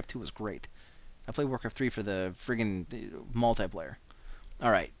 because Warcraft 2 was great. I played Warcraft 3 for the friggin' multiplayer.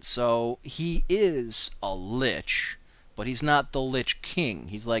 Alright, so he is a lich, but he's not the Lich King.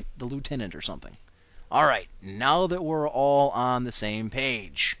 He's like the lieutenant or something. Alright, now that we're all on the same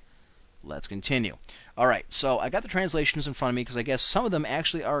page, let's continue. Alright, so I got the translations in front of me, because I guess some of them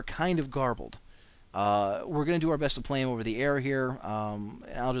actually are kind of garbled. We're going to do our best to play them over the air here, and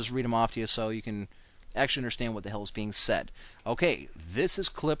I'll just read them off to you so you can actually understand what the hell is being said. Okay, this is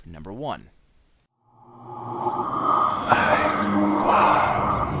clip number 1.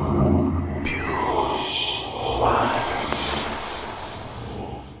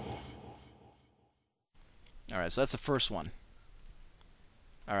 right, so that's the first one.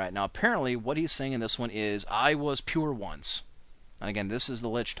 All right, now apparently what he's saying in this one is, I was pure once. And again, this is the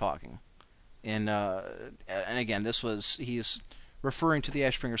Lich talking. And again, he's referring to the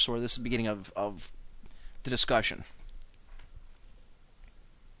Ashbringer sword. This is the beginning of the discussion.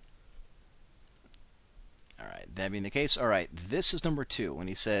 All right, that being the case, all right, this is number 2 when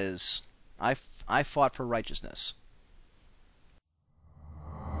he says, I fought for righteousness.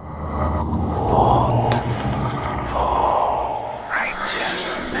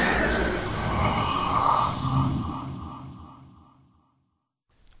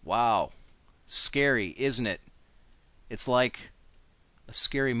 Wow. Scary, isn't it? It's like a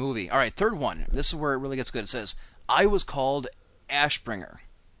scary movie. All right, third one. This is where it really gets good. It says, I was called Ashbringer.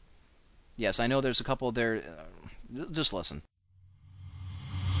 Yes, I know there's a couple there. Just listen.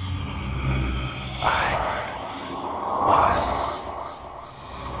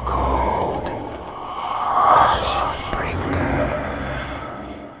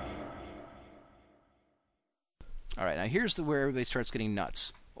 All right, now here's where everybody starts getting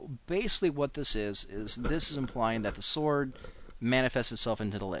nuts. Basically, what this is this is implying that the sword manifests itself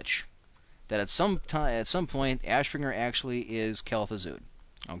into the Lich. That at some point, Ashbringer actually is Kel'Thuzad.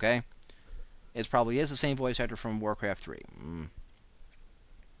 Okay, it probably is the same voice actor from Warcraft 3.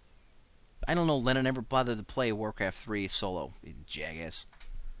 I don't know. Lennon never bothered to play Warcraft 3 solo. Jackass.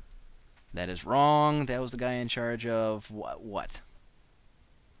 That is wrong. That was the guy in charge of what?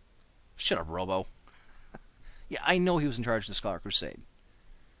 Shut up, Robo. Yeah, I know he was in charge of the Scholar Crusade.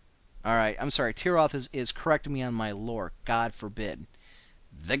 Alright, I'm sorry. Tiroth is correcting me on my lore. God forbid.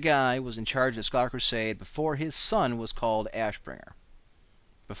 The guy was in charge of the Scholar Crusade before his son was called Ashbringer.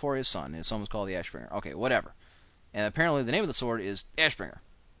 Before his son. His son was called the Ashbringer. Okay, whatever. And apparently the name of the sword is Ashbringer.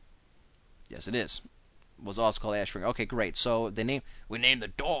 Yes, it is. Was also called Ashbringer. Okay, great. So we named the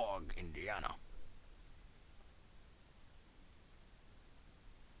dog Indiana.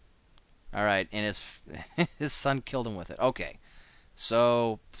 Alright, and his son killed him with it. Okay.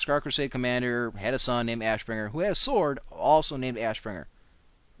 So, the Scar Crusade commander had a son named Ashbringer, who had a sword also named Ashbringer.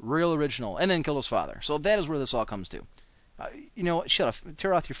 Real original. And then killed his father. So that is where this all comes to. You know what? Shut up.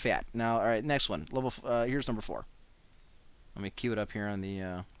 Tear off your fat. Now, alright, next one. Here's number 4. Let me cue it up here on the...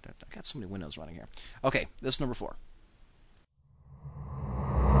 I got so many windows running here. Okay, this is number 4.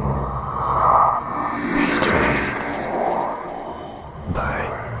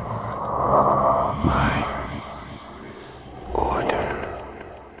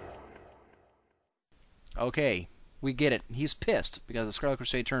 Okay, we get it. He's pissed because the Scarlet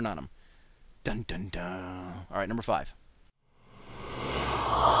Crusade turned on him. Dun dun dun. Alright, number 5.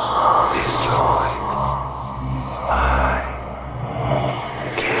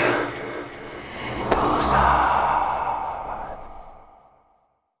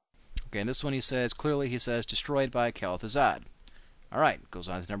 Okay, and this one he says, destroyed by Kel'Thuzad. Alright, goes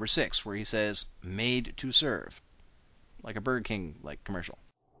on to number 6, where he says, made to serve. Like a Burger King commercial.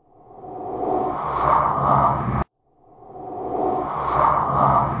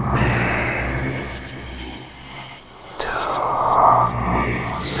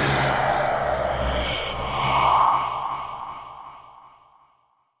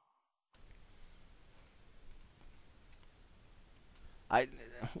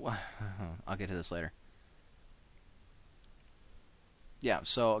 I'll get to this later. Yeah,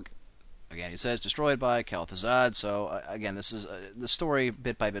 so again, he says destroyed by Kel'Thuzad. So again, this is the story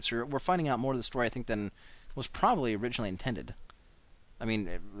bit by bit. So we're finding out more of the story, I think, than was probably originally intended. I mean,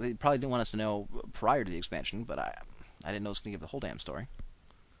 they probably didn't want us to know prior to the expansion, but I didn't know it was going to give the whole damn story.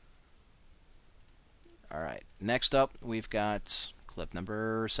 All right, next up we've got clip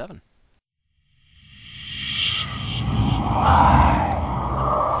number 7.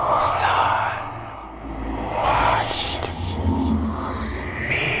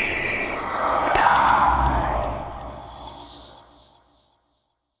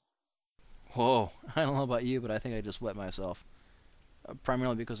 Whoa, I don't know about you, but I think I just wet myself.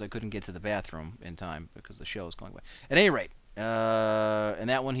 Primarily because I couldn't get to the bathroom in time because the show was going by. At any rate, in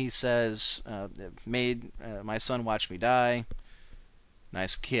that one he says, my son watched me die.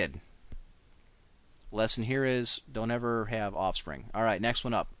 Nice kid. Lesson here is, don't ever have offspring. All right, next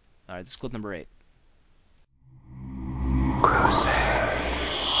one up. All right, this is clip number 8.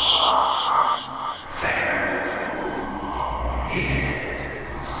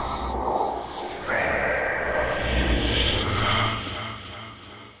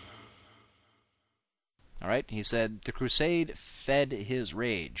 All right, he said, the crusade fed his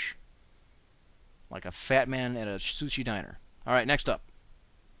rage. Like a fat man at a sushi diner. All right, next up.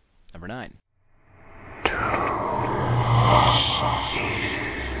 Number 9. Truth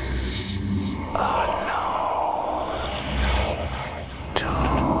is unknown.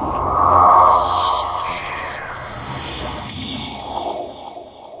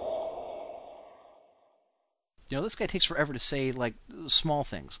 this guy takes forever to say, like, small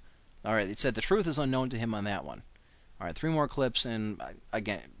things. All right, it said the truth is unknown to him on that one. All right, 3 more clips, and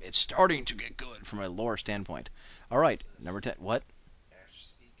again, it's starting to get good from a lore standpoint. All right, number 10. What? Ash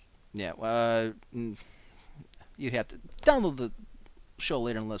speak. Yeah, you'd have to download the show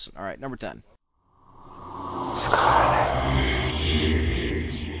later and listen. All right, number 10.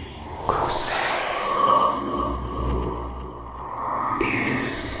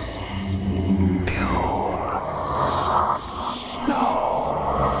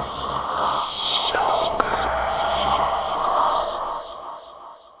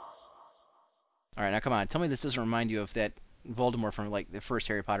 All right, now come on. Tell me this doesn't remind you of that Voldemort from like the first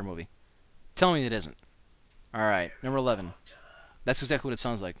Harry Potter movie. Tell me it isn't. All right, number 11. That's exactly what it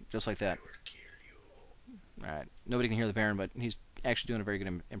sounds like, just like that. All right, nobody can hear the Baron, but he's actually doing a very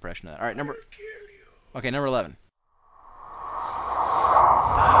good impression of that. All right, number 11.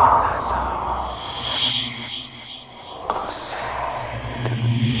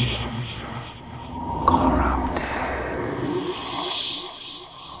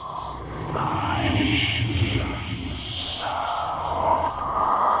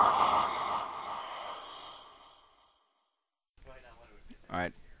 All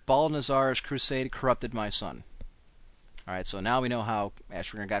right, Balnazar's crusade corrupted my son. All right, so now we know how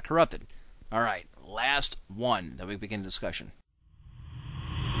Ashbringer got corrupted. All right, last one that we begin discussion.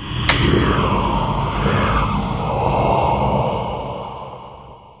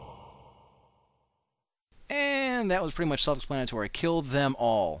 And that was pretty much self-explanatory. Killed them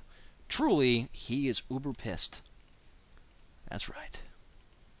all. Truly, he is uber pissed. That's right.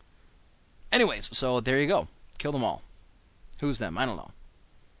 Anyways, so there you go. Kill them all. Who's them? I don't know.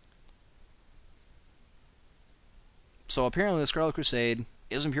 So apparently the Scarlet Crusade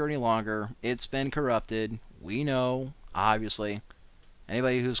isn't pure any longer. It's been corrupted. We know, obviously.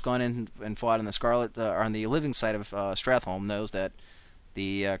 Anybody who's gone in and fought on the Scarlet or on the living side of Stratholme knows that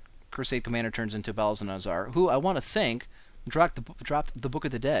the Crusade commander turns into Balnazar, who I want to thank dropped the Book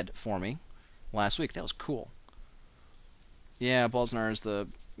of the Dead for me last week. That was cool. Yeah, Balnazar is the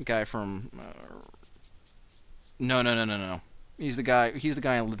guy from. No. He's the guy. He's the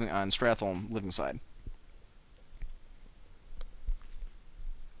guy living on Stratholme living side.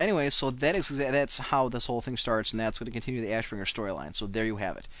 Anyway, so that's how this whole thing starts, and that's going to continue the Ashbringer storyline. So there you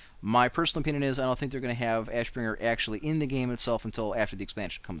have it. My personal opinion is I don't think they're going to have Ashbringer actually in the game itself until after the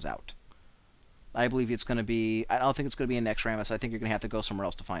expansion comes out. I believe it's going to be. I don't think it's going to be in Naxxramas. I think you're going to have to go somewhere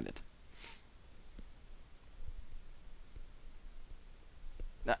else to find it.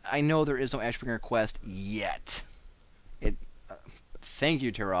 I know there is no Ashbringer quest yet. Thank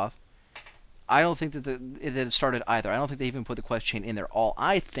you, Tiroff. I don't think that it started either. I don't think they even put the quest chain in there. All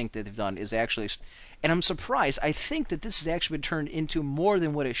I think that they've done is actually, and I'm surprised, I think that this has actually been turned into more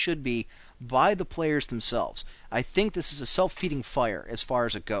than what it should be by the players themselves. I think this is a self-feeding fire as far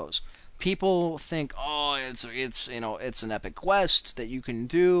as it goes. People think, oh, it's an epic quest that you can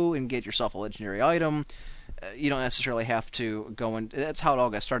do and get yourself a legendary item. You don't necessarily have to go and that's how it all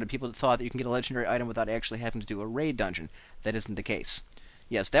got started. People thought that you can get a legendary item without actually having to do a raid dungeon. That isn't the case.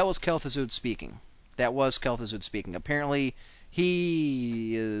 Yes, that was Kel'Thuzad speaking. Apparently,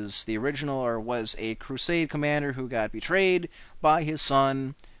 he is the original or was a Crusade commander who got betrayed by his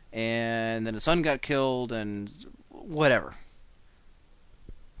son, and then his son got killed, and whatever.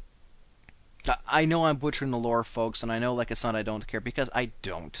 I know I'm butchering the lore, folks, and I know, like I said, I don't care, because I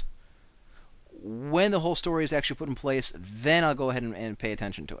don't. When the whole story is actually put in place, then I'll go ahead and pay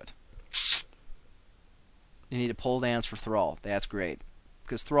attention to it. You need a pole dance for Thrall. That's great.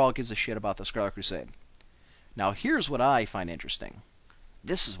 Because Thrall gives a shit about the Scarlet Crusade. Now, here's what I find interesting.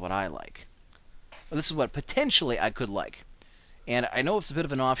 This is what I like. Well, this is what potentially I could like. And I know it's a bit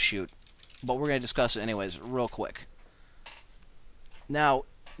of an offshoot, but we're going to discuss it anyways, real quick. Now,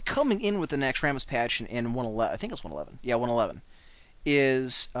 coming in with the Naxxramas patch in 111, I think it's 111. Yeah, 111,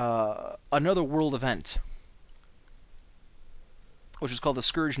 is another world event, which is called the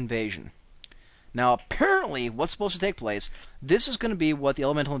Scourge Invasion. Now, apparently, what's supposed to take place, this is going to be what the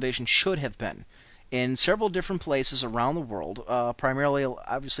Elemental Invasion should have been. In several different places around the world, primarily,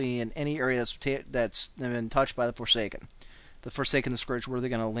 obviously, in any area that's been touched by the Forsaken. The Forsaken, the Scourge, where they're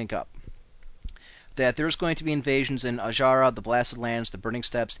going to link up. That there's going to be invasions in Ajara, the Blasted Lands, the Burning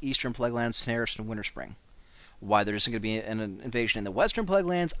Steppes, Eastern Plaguelands, Teneris, and Winterspring. Why there isn't going to be an invasion in the Western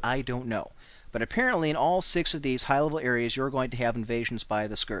Plaguelands, I don't know. But apparently in all 6 of these high-level areas, you're going to have invasions by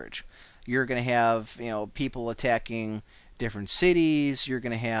the Scourge. You're going to have, people attacking different cities. You're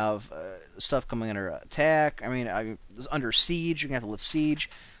going to have stuff coming under attack. Under siege. You're going to have to lift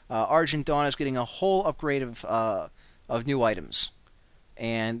siege. Argent Dawn is getting a whole upgrade of new items.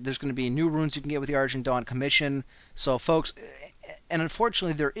 and there's going to be new runes you can get with the Argent Dawn Commission. So, folks, and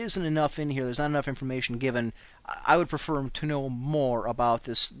unfortunately, there isn't enough in here. There's not enough information given. I would prefer to know more about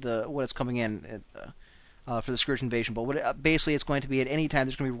what is coming in for the Scourge Invasion. But basically, it's going to be at any time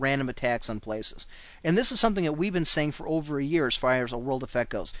there's going to be random attacks on places. And this is something that we've been saying for over a year as far as a world effect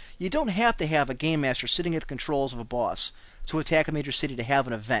goes. You don't have to have a game master sitting at the controls of a boss to attack a major city to have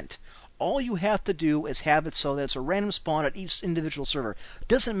an event. All you have to do is have it so that it's a random spawn at each individual server.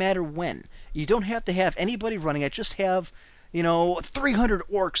 Doesn't matter when. You don't have to have anybody running it. Just have 300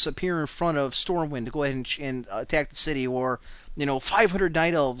 orcs appear in front of Stormwind to go ahead and attack the city, or 500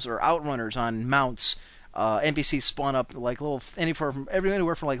 night elves or outrunners on mounts. NPCs spawn up like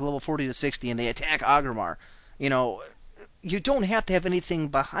anywhere from like level 40 to 60, and they attack Agramar. You don't have to have anything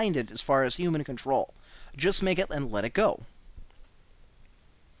behind it as far as human control. Just make it and let it go.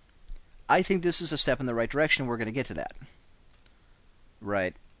 I think this is a step in the right direction. We're going to get to that.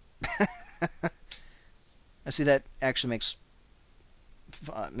 Right. I see that actually makes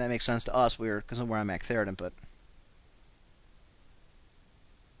sense to us. Because we're on Mac Theridon, but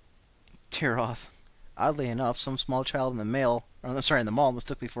tear off. Oddly enough, some small child in the mall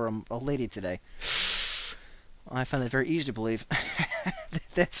mistook me for a lady today. I find that very easy to believe.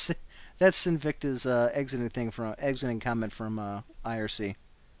 That's Invicta's exiting comment from IRC.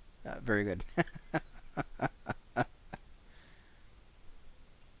 Very good.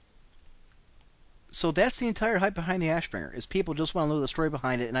 So that's the entire hype behind the Ashbringer, is people just want to know the story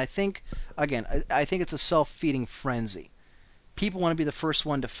behind it, and I think, again, I think it's a self-feeding frenzy. People want to be the first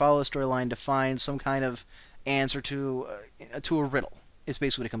one to follow the storyline, to find some kind of answer to a riddle, is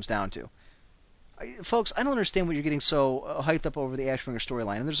basically what it comes down to. Folks, I don't understand why you're getting so hyped up over the Ashbringer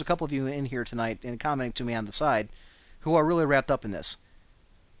storyline, and there's a couple of you in here tonight and commenting to me on the side who are really wrapped up in this.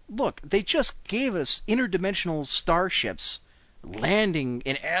 Look, they just gave us interdimensional starships landing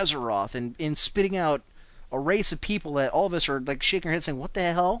in Azeroth and spitting out a race of people that all of us are like shaking our heads saying, what the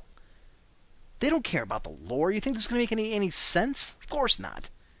hell? They don't care about the lore. You think this is going to make any sense? Of course not.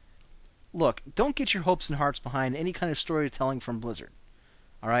 Look, don't get your hopes and hearts behind any kind of storytelling from Blizzard.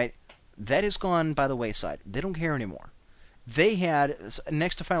 Alright? That has gone by the wayside. They don't care anymore. They had,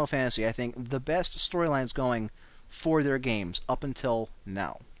 next to Final Fantasy, I think, the best storylines going for their games up until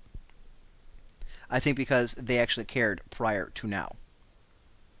now. I think because they actually cared prior to now.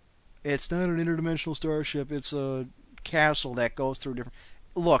 It's not an interdimensional starship, it's a castle that goes through different...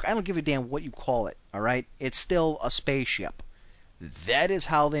 Look, I don't give a damn what you call it, alright? It's still a spaceship. That is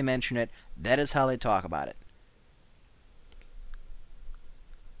how they mention it. That is how they talk about it.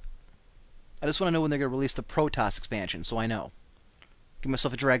 I just want to know when they're going to release the Protoss expansion, so I know. Give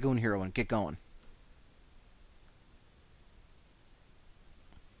myself a Dragoon hero and get going.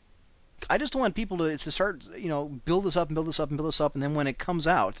 I just don't want people to start, build this up and build this up and build this up, and then when it comes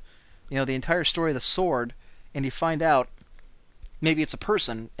out, the entire story of the sword, and you find out maybe it's a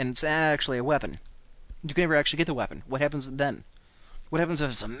person and it's actually a weapon. You can never actually get the weapon. What happens then? What happens if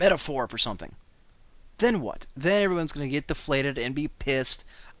it's a metaphor for something? Then what? Then everyone's going to get deflated and be pissed.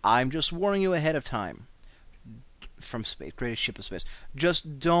 I'm just warning you ahead of time. From space, greatest ship of space.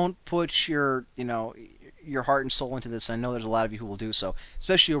 Just don't put your heart and soul into this. I know there's a lot of you who will do so,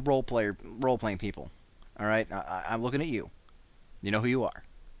 especially your role-playing people. All right, I'm looking at you. You know who you are.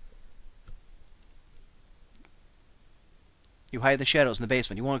 You hide in the shadows in the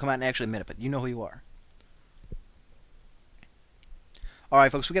basement. You won't come out and actually admit it, but you know who you are. All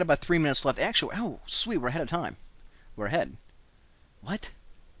right, folks, we got about 3 minutes left. Actually, oh, sweet, we're ahead of time. We're ahead. What?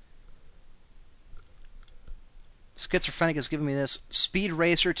 Schizophrenic is giving me this. Speed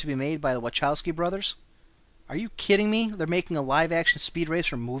Racer to be made by the Wachowski brothers? Are you kidding me? They're making a live-action Speed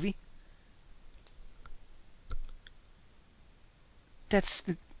Racer movie? That's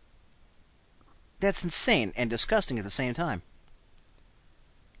insane and disgusting at the same time.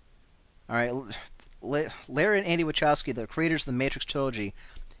 All right, Larry and Andy Wachowski, the creators of the Matrix trilogy,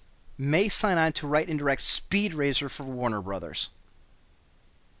 may sign on to write and direct Speed Racer for Warner Brothers.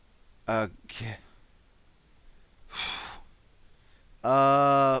 Okay.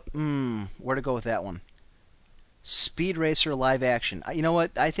 Where to go with that one? Speed Racer live action. You know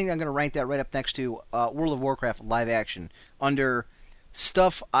what? I think I'm going to rank that right up next to World of Warcraft live action under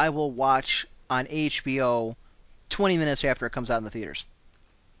stuff I will watch on HBO 20 minutes after it comes out in the theaters.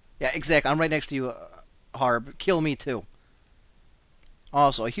 Yeah, exactly. I'm right next to you, Harb. Kill me too.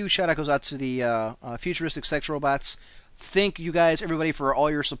 Also, a huge shout out goes out to the Futuristic Sex Robots. Thank you guys, everybody, for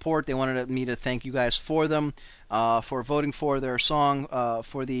all your support. They wanted me to thank you guys for them, for voting for their song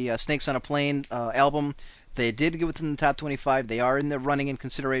for the Snakes on a Plane album. They did get within the top 25. They are in the running in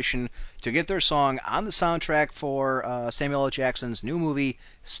consideration to get their song on the soundtrack for Samuel L. Jackson's new movie,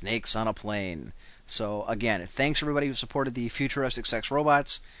 Snakes on a Plane. So, again, thanks everybody who supported the Futuristic Sex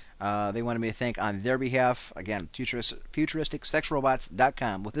Robots. They wanted me to thank on their behalf. Again,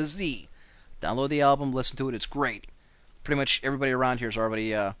 FuturisticSexRobots.com with a Z. Download the album, listen to it. It's great. Pretty much everybody around here is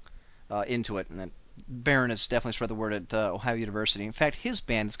already into it. And then Barron has definitely spread the word at Ohio University. In fact, his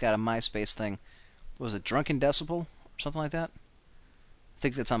band has got a MySpace thing. Was it Drunken Decibel or something like that? I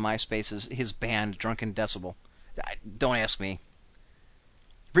think that's on MySpace. His band, Drunken Decibel. Don't ask me.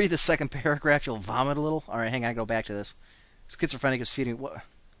 Read the second paragraph, you'll vomit a little. All right, hang on, I go back to this. Schizophrenic is feeding. What?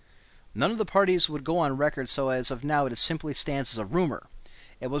 None of the parties would go on record, so as of now, it simply stands as a rumor.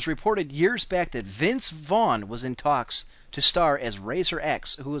 It was reported years back that Vince Vaughn was in talks to star as Razor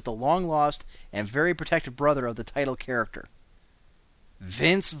X, who was the long-lost and very protected brother of the title character.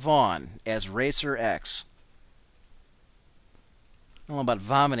 Vince Vaughn as Racer X. I don't know about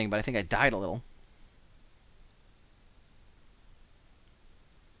vomiting, but I think I died a little.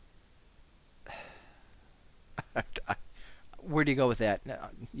 Where do you go with that? No,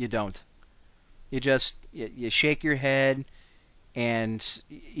 you don't. You shake your head and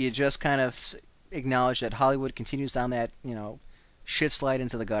you just kind of acknowledge that Hollywood continues down that, shit slide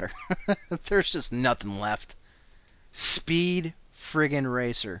into the gutter. There's just nothing left. Speed friggin'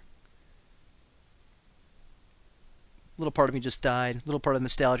 Racer. Little part of me just died. Little part of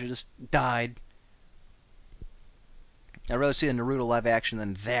nostalgia just died. I'd rather see a Naruto live action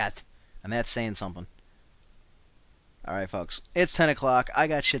than that, and that's saying something. All right, folks. It's 10 o'clock. I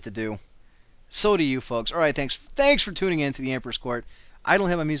got shit to do. So do you, folks. All right, thanks for tuning in to the Emperor's Court. I don't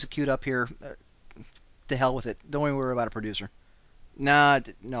have my music queued up here. To hell with it. Don't worry about a producer. No,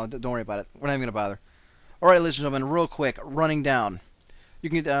 don't worry about it. We're not even going to bother. All right, ladies and gentlemen, real quick, running down.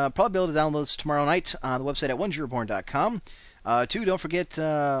 You can probably be able to download this tomorrow night on the website at whenyoureborn.com. Two, don't forget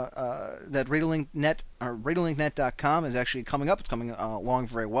that RadioLinkNet.com is actually coming up. It's coming along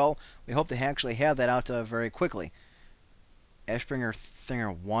very well. We hope to actually have that out very quickly. Ashbringer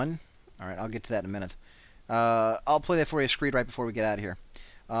Thinger 1. All right, I'll get to that in a minute. I'll play that for you, Screed, right before we get out of here.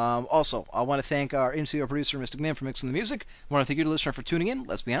 Also, I want to thank our in-studio producer, Mr. McMahon, for mixing the music. I want to thank you, the listener, for tuning in.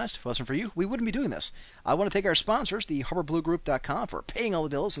 Let's be honest, if it wasn't for you, we wouldn't be doing this. I want to thank our sponsors, the HarborBlueGroup.com, for paying all the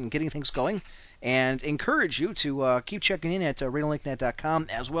bills and getting things going, and encourage you to keep checking in at RadioLinkNet.com,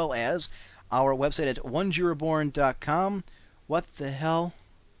 as well as our website at OneJeroborn.com. What the hell?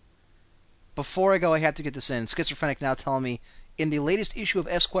 Before I go, I have to get this in. Schizophrenic now telling me, in the latest issue of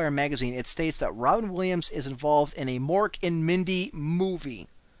Esquire magazine, it states that Robin Williams is involved in a Mork and Mindy movie.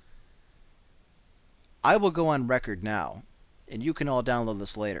 I will go on record now, and you can all download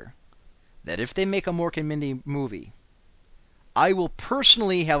this later, that if they make a Mork and Mindy movie, I will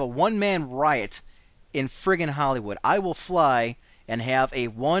personally have a one-man riot in friggin' Hollywood. I will fly and have a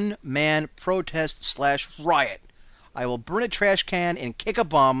one-man protest/riot. I will burn a trash can and kick a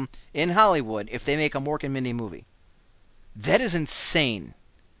bum in Hollywood if they make a Mork and Mindy movie. That is insane.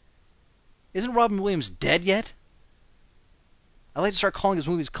 Isn't Robin Williams dead yet? I like to start calling his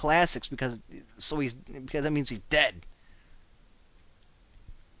movies classics because that means he's dead.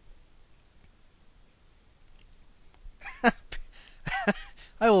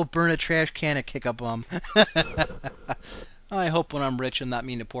 I will burn a trash can and kick a bum. I hope when I'm rich I'm not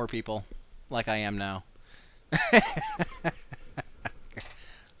mean to poor people like I am now.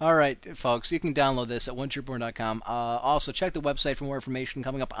 All right, folks, you can download this at OneTrueBorn.com. Also, check the website for more information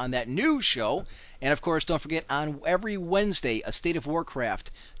coming up on that new show. And, of course, don't forget, on every Wednesday, A State of Warcraft,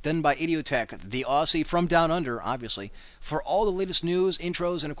 done by Idiotech, the Aussie from Down Under, obviously, for all the latest news,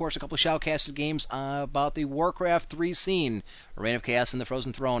 intros, and, of course, a couple of shoutcasted games about the Warcraft 3 scene, Reign of Chaos and the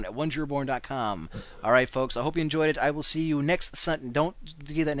Frozen Throne at OneTrueBorn.com. All right, folks, I hope you enjoyed it. I will see you next Sunday. Don't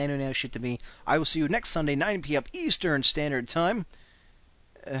give that nano shit to me. I will see you next Sunday, 9 p.m. Eastern Standard Time.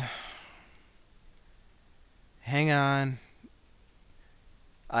 Hang on.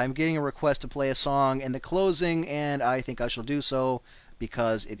 I'm getting a request to play a song in the closing, and I think I shall do so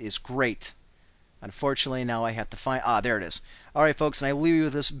because it is great. Unfortunately, now I have to find... there it is. All right, folks, and I leave you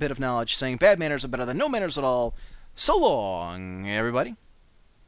with this bit of knowledge saying bad manners are better than no manners at all. So long, everybody.